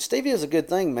 and stevia is a good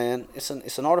thing, man. It's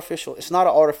an artificial. It's not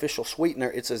an artificial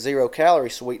sweetener. It's a 0-calorie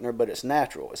sweetener, but it's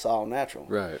natural. It's all natural.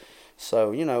 Right.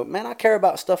 So man, I care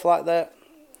about stuff like that.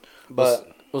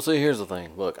 But well, see, here's the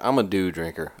thing. Look, I'm a dew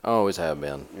drinker. I always have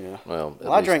been. Yeah. Well,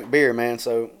 I drink beer, man.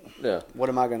 So yeah. What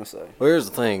am I gonna say? Well, here's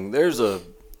the thing.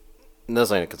 This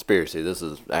ain't a conspiracy. This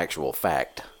is actual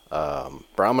fact.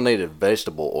 Brominated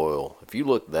vegetable oil. If you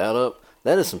look that up,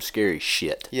 that is some scary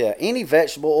shit. Yeah, any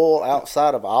vegetable oil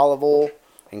outside of olive oil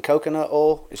and coconut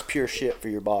oil is pure shit for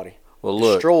your body. Well,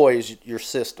 look, destroys your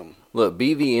system. Look,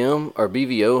 BVM or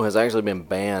BVO has actually been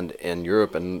banned in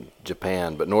Europe and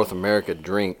Japan, but North America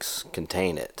drinks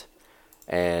contain it,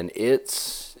 and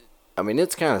it's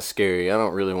kind of scary. I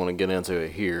don't really want to get into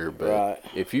it here, but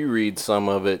if you read some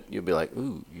of it, you'll be like,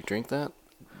 ooh, you drink that?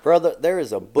 Brother, there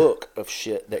is a book of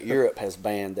shit that Europe has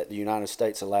banned that the United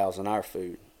States allows in our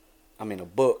food. I mean, a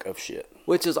book of shit.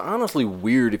 Which is honestly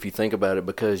weird if you think about it,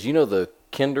 because the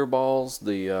Kinder balls,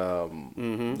 the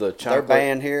chocolate. They're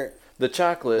banned here. The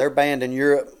chocolate. They're banned in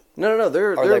Europe. No,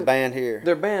 they're banned here.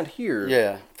 They're banned here.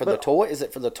 Yeah, the toy. Is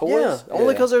it for the toys? Yeah,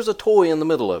 only because there's a toy in the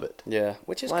middle of it. Yeah,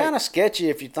 which is kind of sketchy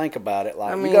if you think about it.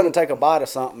 Like, you got to take a bite of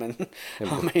something,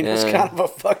 and it's kind of a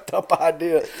fucked up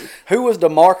idea. Who was the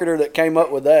marketer that came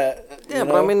up with that? Yeah,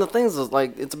 but the thing is,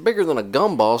 like, it's bigger than a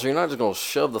gumball, so you're not just gonna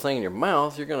shove the thing in your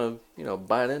mouth. You're gonna,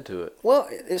 bite into it. Well,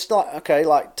 it's not okay.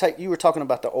 Like, you were talking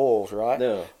about the oils, right?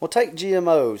 Yeah. Well, take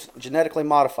GMOs, genetically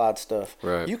modified stuff.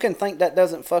 Right. You can think that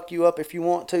doesn't fuck you up if you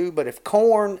want to, but if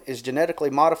corn is genetically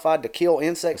modified to kill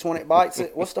insects when it bites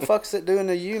it, what's the fuck's it doing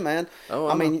to you, man? Oh,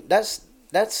 I mean,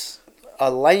 that's a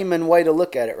layman way to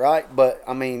look at it, right? But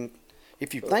I mean,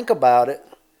 if you think about it,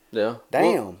 yeah,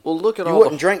 damn. Well, look at you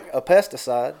wouldn't drink a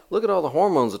pesticide. Look at all the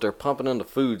hormones that they're pumping into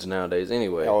foods nowadays,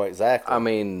 anyway. Oh, exactly. I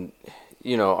mean,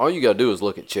 all you gotta do is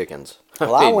look at chickens.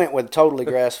 Well, I went with totally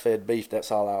grass-fed beef.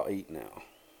 That's all I'll eat now.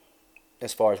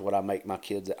 As far as what I make my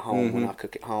kids at home when I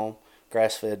cook at home,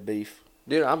 grass-fed beef.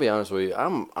 Dude, I'll be honest with you.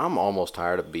 I'm almost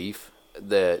tired of beef.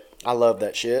 I love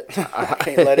that shit. I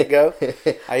can't let it go.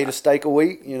 I eat a steak a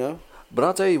week, But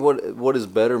I'll tell you what is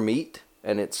better meat,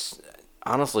 and it's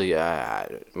honestly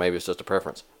maybe it's just a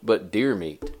preference, but deer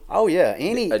meat. Oh yeah,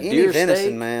 any venison,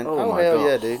 steak? Man. Oh hell God.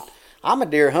 Yeah, dude. I'm a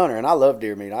deer hunter, and I love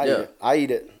deer meat. I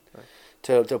eat it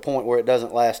to a point where it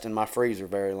doesn't last in my freezer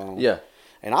very long. Yeah.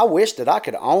 And I wish that I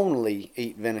could only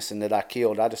eat venison that I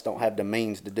killed. I just don't have the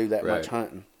means to do that much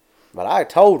hunting. But I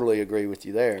totally agree with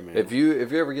you there, man. If you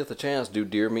ever get the chance, do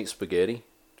deer meat spaghetti.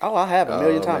 Oh, I have a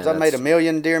million times. I've made 1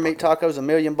 million deer meat tacos, 1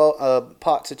 million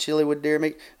pots of chili with deer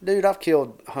meat. Dude, I've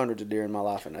killed hundreds of deer in my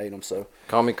life and ate them. So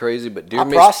call me crazy, but deer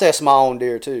meat. I process my own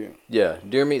deer too. Yeah,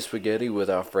 deer meat spaghetti with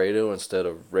Alfredo instead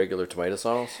of regular tomato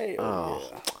sauce. Hell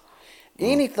yeah.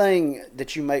 Anything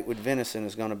that you make with venison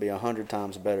is going to be 100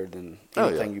 times better than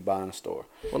anything you buy in a store.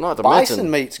 Well, not to bison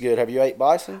mention, meat's good. Have you ate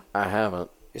bison? I haven't.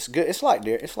 It's good. It's like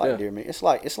deer. It's like deer meat. It's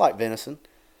like venison.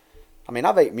 I mean,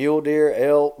 I've ate mule deer,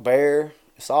 elk, bear.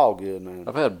 It's all good, man.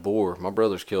 I've had boar. My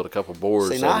brother's killed a couple boars.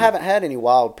 See, now I haven't had any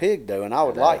wild pig though, and I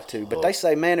would like to. But they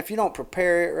say, man, if you don't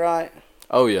prepare it right,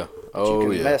 you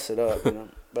can mess it up. You know?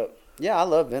 But yeah, I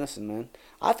love venison, man.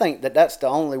 I think that's the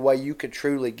only way you could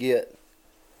truly get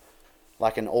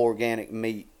like an organic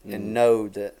meat and know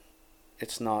that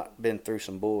it's not been through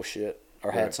some bullshit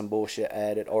or had some bullshit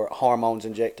added or hormones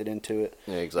injected into it.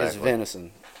 Yeah, exactly. Is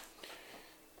venison.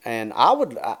 And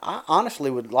I honestly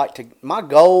would like to. My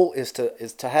goal is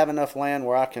to have enough land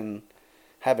where I can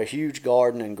have a huge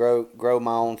garden and grow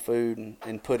my own food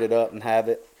and put it up and have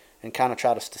it and kind of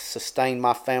try to sustain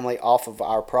my family off of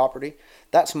our property.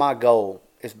 That's my goal.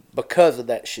 Is because of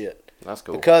that shit. That's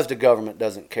cool. Because the government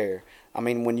doesn't care. I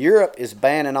mean, when Europe is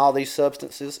banning all these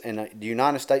substances and the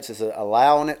United States is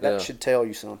allowing it, that should tell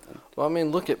you something. Well, I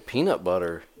mean, look at peanut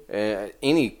butter.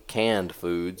 Any canned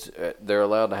foods, they're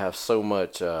allowed to have so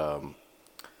much, allowed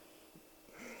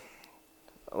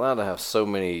to have so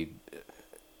many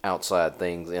outside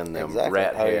things in them. Exactly.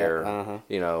 Rat hair,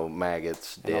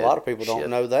 maggots, and a lot of people don't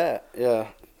know that. Yeah.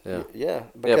 Yeah.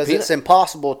 Because it's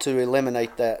impossible to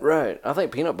eliminate that. Right. I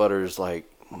think peanut butter is like,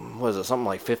 what is it, something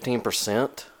like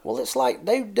 15%? Well, it's like,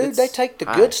 they take the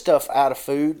good stuff out of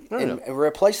food and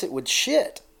replace it with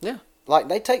shit. Yeah. Like,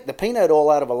 they take the peanut oil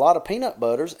out of a lot of peanut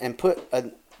butters and put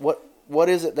what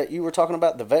is it that you were talking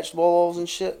about? The vegetable oils and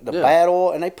shit? The bad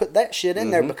oil? And they put that shit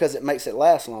in there because it makes it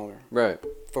last longer. Right.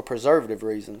 For preservative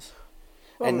reasons.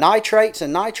 Well, and nitrates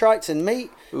and nitrites in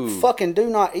meat, fucking do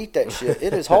not eat that shit.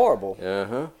 It is horrible.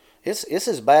 It's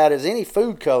as bad as any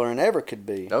food coloring ever could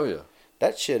be. Oh, yeah.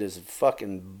 That shit is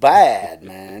fucking bad,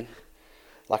 man.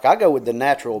 Like, I go with the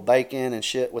natural bacon and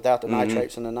shit without the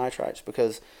nitrates and the nitrites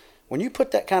because when you put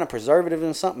that kind of preservative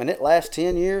in something and it lasts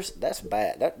 10 years, that's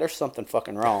bad. There's something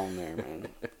fucking wrong there, man.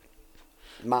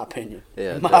 In my opinion.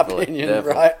 Yeah, my definitely, opinion,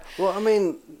 definitely. Right? Well, I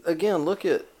mean, again, look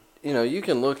at, you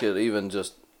can look at even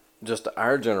just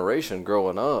our generation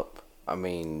growing up. I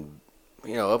mean,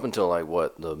 up until like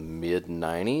the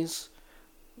mid-90s,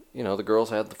 the girls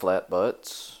had the flat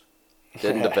butts.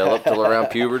 Didn't develop till around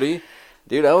puberty.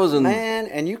 Dude, I was in... Man,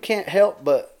 and you can't help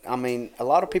but... I mean, a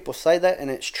lot of people say that, and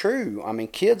it's true. I mean,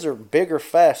 kids are bigger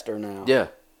faster now. Yeah.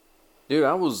 Dude,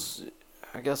 I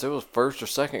guess it was first or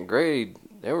second grade.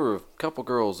 There were a couple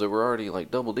girls that were already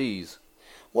like double Ds.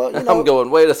 Well, I'm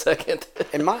going, wait a second.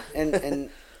 and my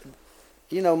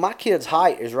kid's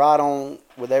height is right on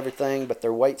with everything, but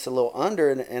their weight's a little under,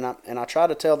 and I try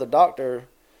to tell the doctor,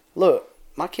 look,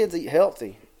 my kids eat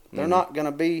healthy. They're not going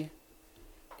to be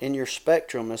in your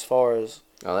spectrum as far as...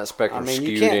 Oh, that spectrum's skewed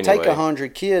anyway. You can't take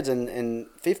 100 kids and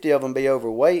 50 of them be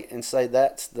overweight and say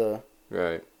that's the...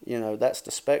 Right. That's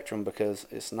the spectrum because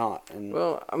it's not. And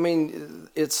well, I mean,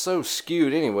 it's so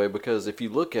skewed anyway because if you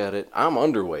look at it, I'm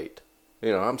underweight.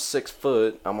 I'm 6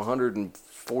 foot. I'm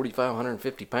 145,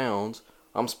 150 pounds.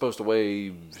 I'm supposed to weigh,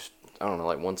 I don't know,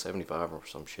 like 175 or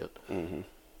some shit. Mm-hmm.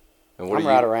 And I'm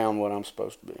right around what I'm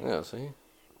supposed to be. Yeah, see?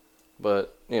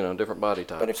 But, different body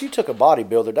types. But if you took a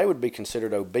bodybuilder, they would be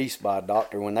considered obese by a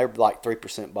doctor when they're like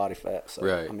 3% body fat. So,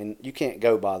 right. I mean, you can't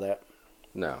go by that.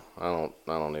 No, I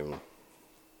don't even.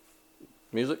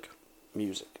 Music?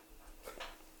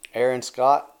 Aaron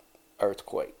Scott,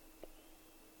 Earthquake.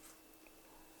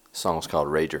 The song's called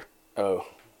Rager. Oh,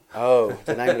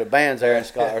 the name of the band's Aaron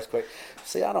Scott, Earthquake.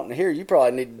 See, I don't hear. You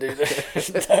probably need to do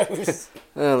those.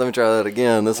 Let me try that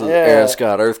again. This is Aaron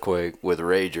Scott, Earthquake with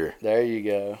Rager. There you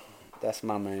go. That's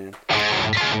my man.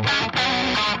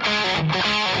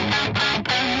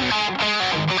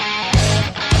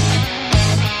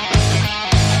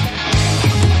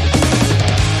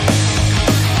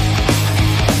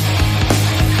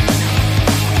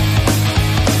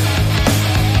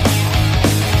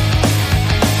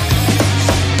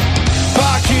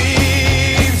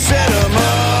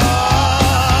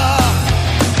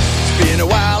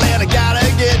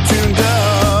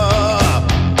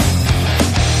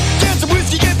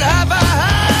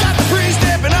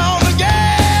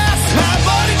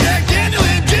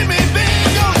 Jimmy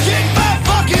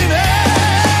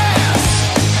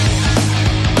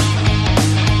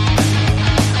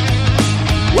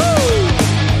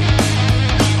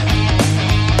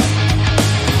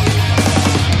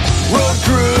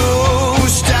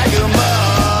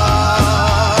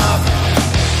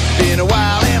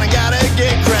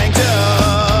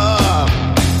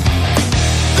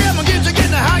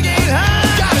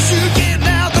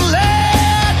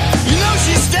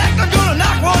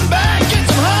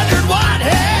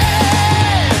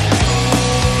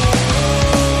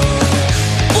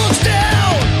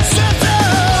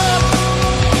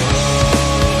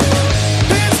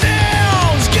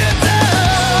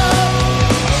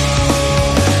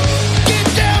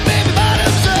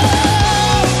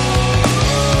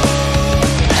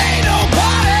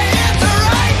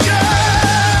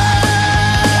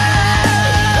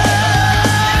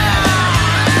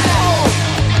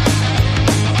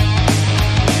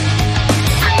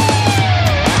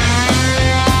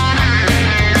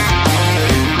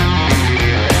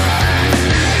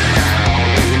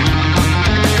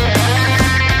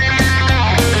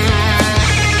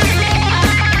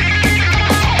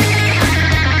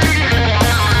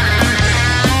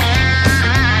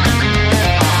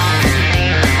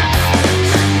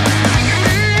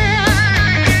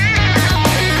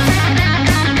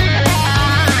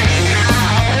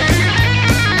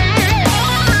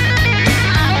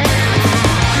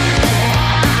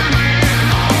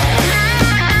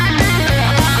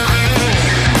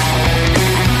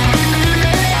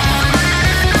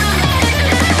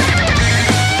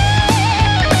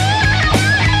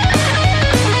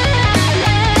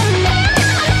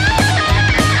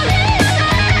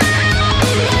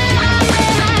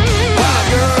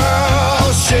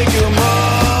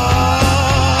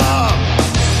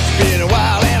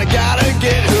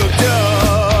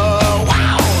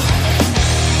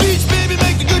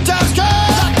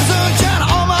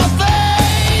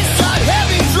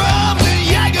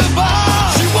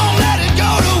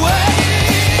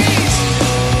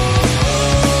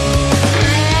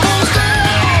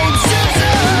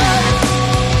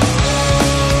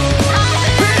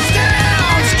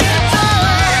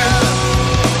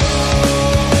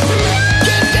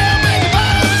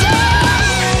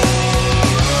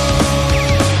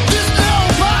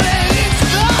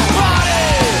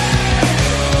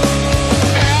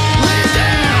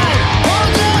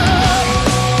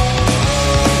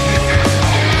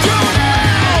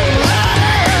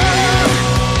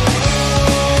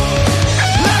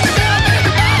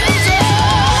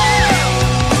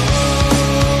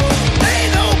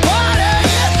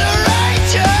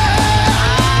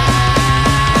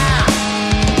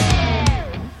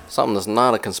something that's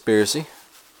not a conspiracy.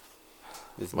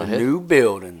 It's my new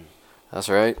building. That's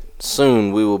right.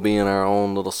 Soon we will be in our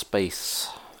own little space.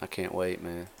 I can't wait,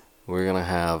 man. We're gonna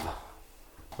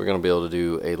be able to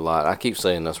do a lot. I keep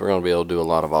saying this. We're gonna be able to do a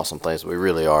lot of awesome things. We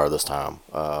really are this time.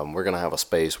 We're gonna have a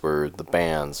space where the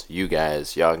bands, you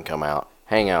guys, y'all can come out,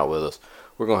 hang out with us.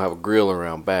 We're gonna have a grill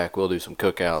around back. We'll do some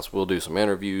cookouts. We'll do some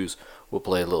interviews. We'll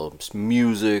play a little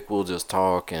music. We'll just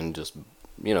talk and just,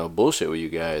 bullshit with you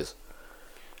guys.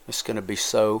 It's gonna be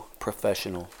so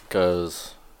professional.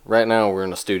 Because right now we're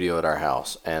in a studio at our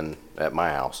house and at my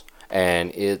house,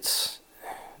 and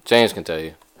James can tell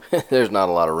you, there's not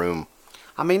a lot of room.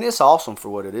 I mean, it's awesome for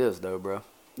what it is, though, bro.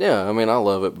 Yeah, I mean, I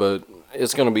love it, but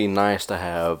it's gonna be nice to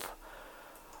have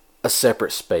a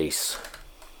separate space.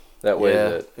 That way,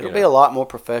 it'll be a lot more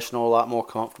professional, a lot more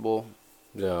comfortable.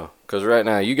 Yeah, because right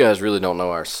now you guys really don't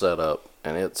know our setup,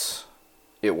 and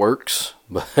it works,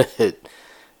 but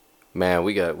man,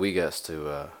 we got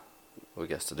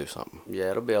to do something.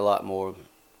 Yeah, it'll be a lot more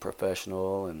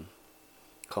professional and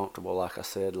comfortable, like I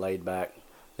said, laid back.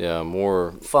 Yeah,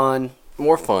 more fun.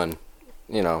 We're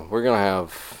gonna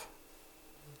have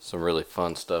some really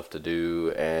fun stuff to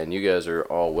do, and you guys are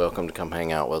all welcome to come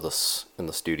hang out with us in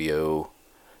the studio,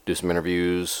 do some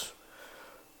interviews.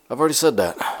 I've already said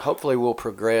that. Hopefully we'll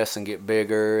progress and get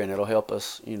bigger, and it'll help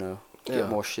us, get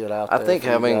more shit out there. I think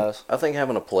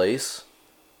having a place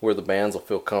where the bands will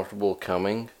feel comfortable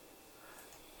coming,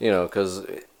 because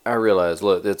I realize,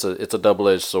 look, it's a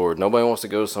double-edged sword. Nobody wants to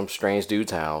go to some strange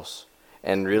dude's house,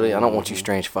 and really, I don't want you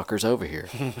strange fuckers over here.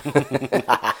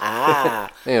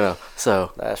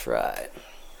 So that's right.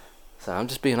 So I'm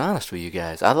just being honest with you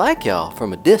guys. I like y'all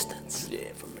from a distance.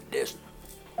 Yeah, from a distance.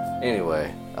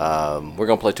 Anyway, we're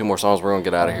gonna play 2 more songs. We're gonna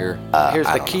get out of here. Here's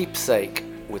The Keepsake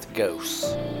with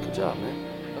Ghosts. Good job,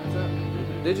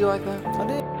 man. Did you like that? I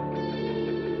did.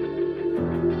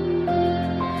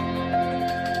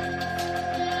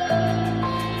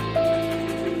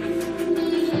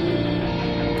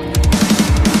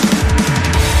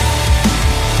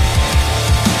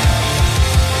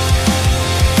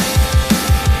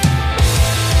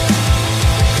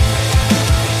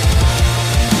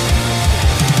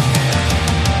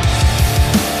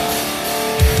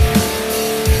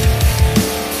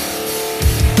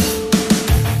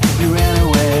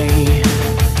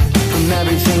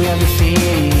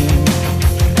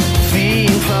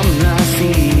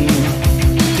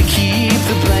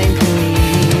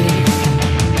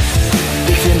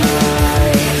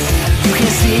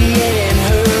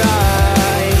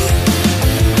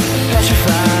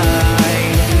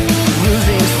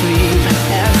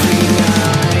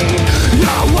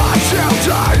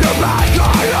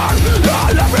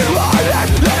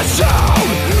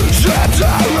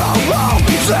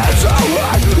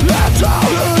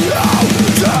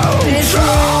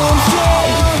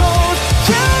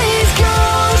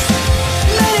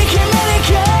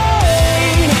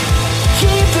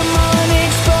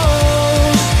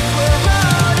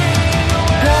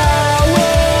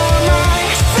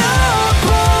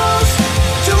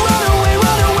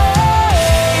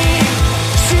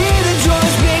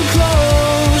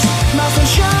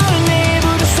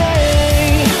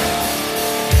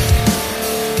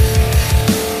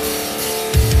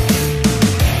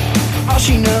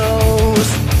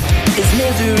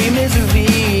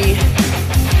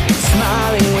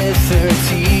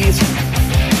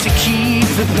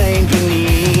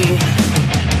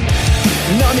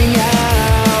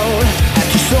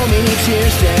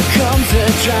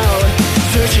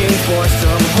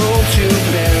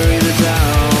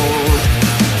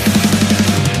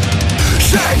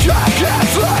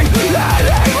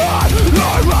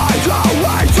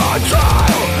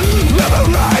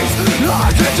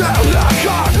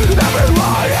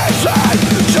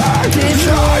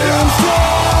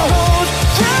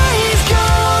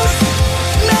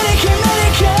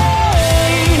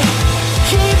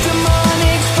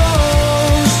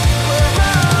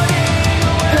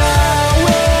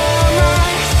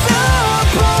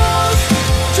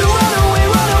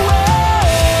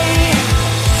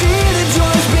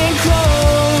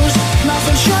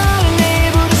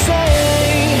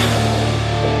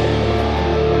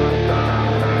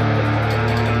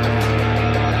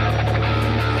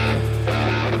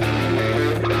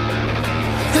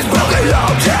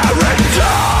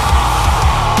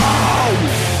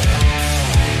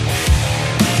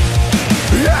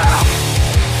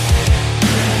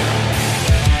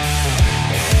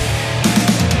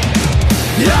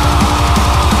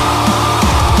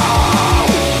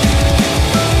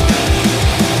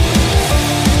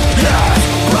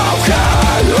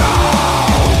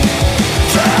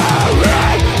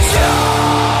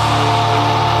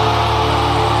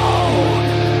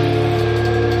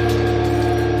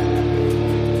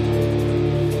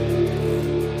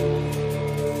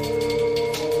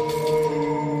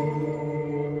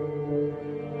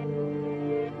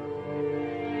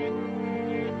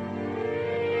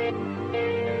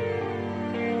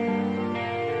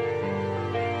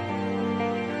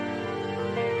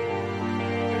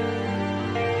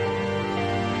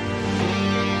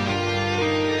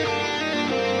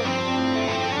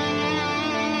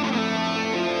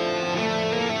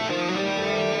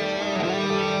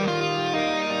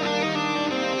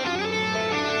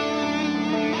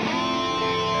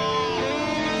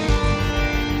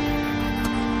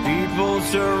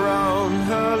 arms around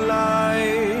her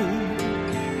line.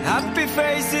 Happy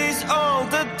faces all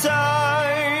the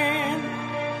time.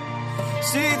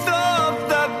 She thought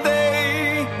that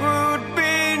they would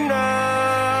be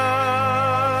nice,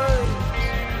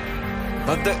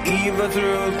 but the evil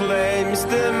truth claims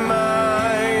the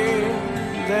mind.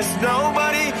 There's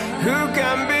nobody who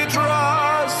can be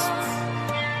trusted.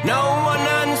 No one,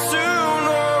 and soon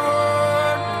her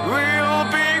word will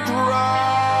be crossed.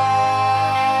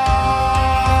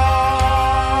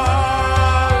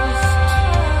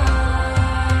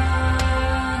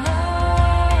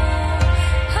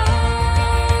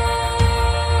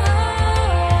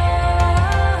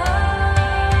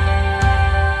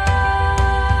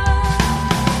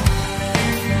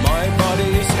 My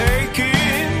body's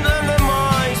aching and the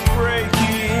mind's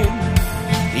breaking.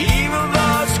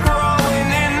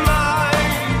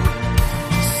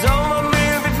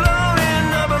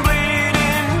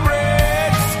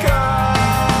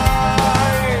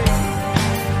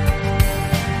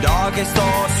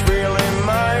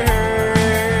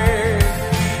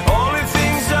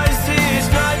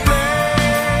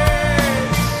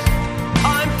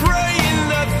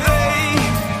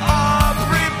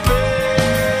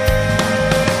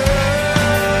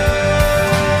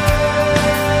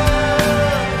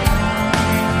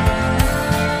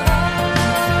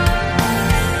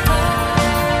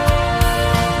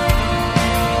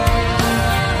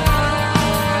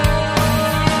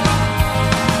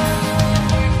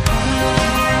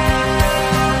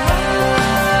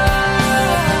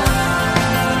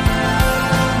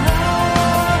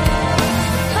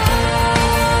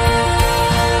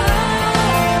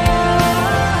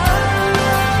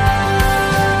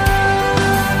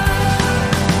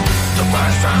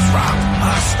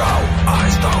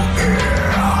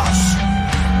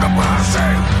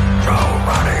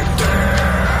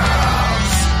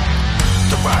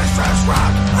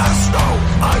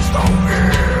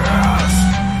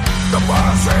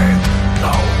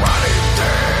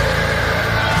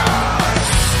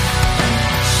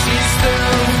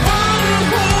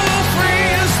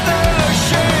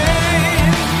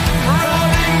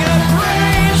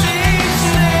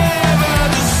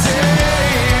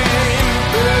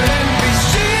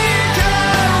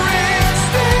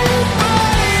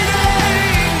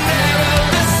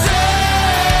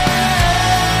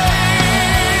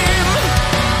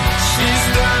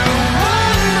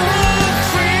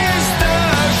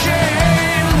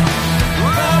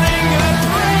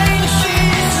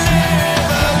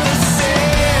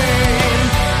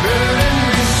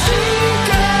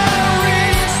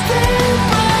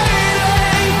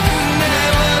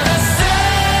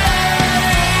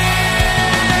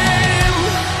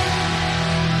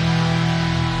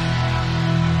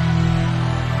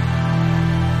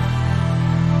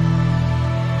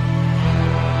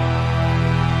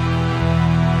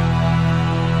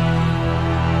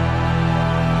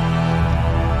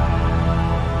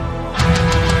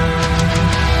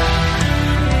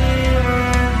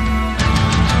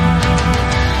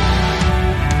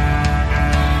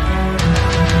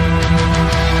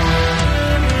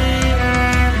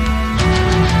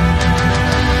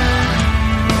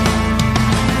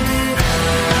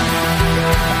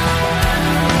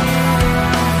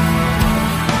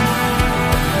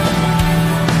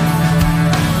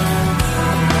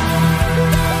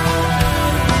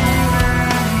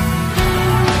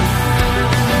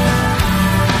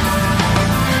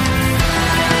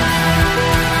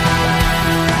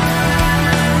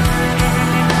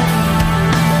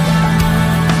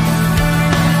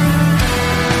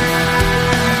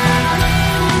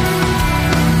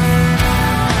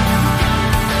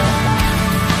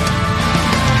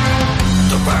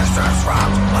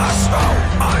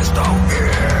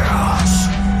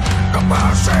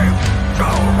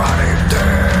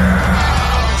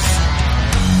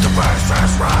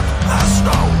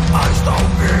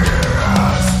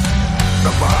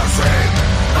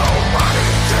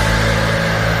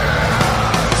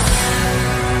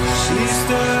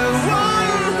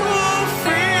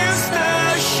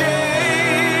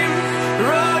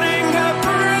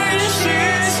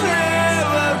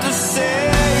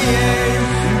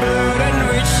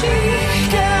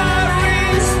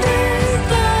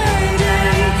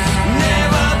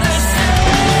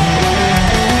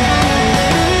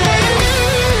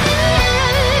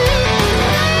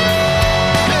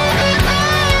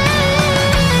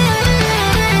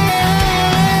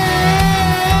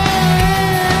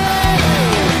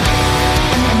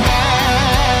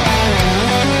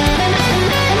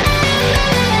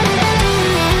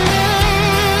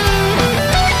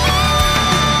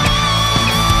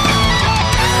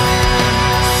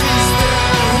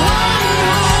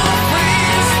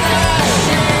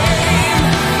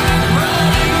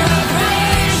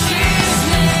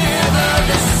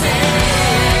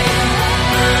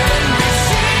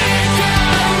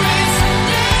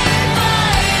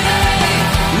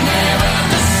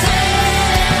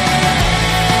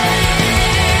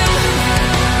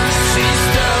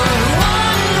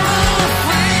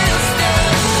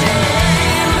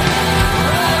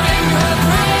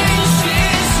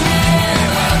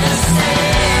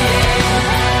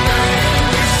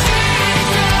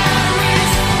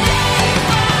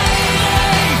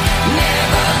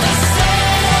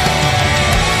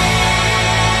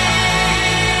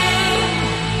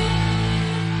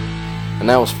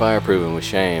 that was Fireproofing with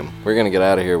Shame. We're going to get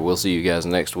out of here. We'll see you guys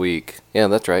next week. Yeah,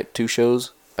 that's right. 2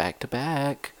 shows back to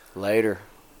back. Later.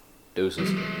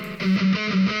 Deuces.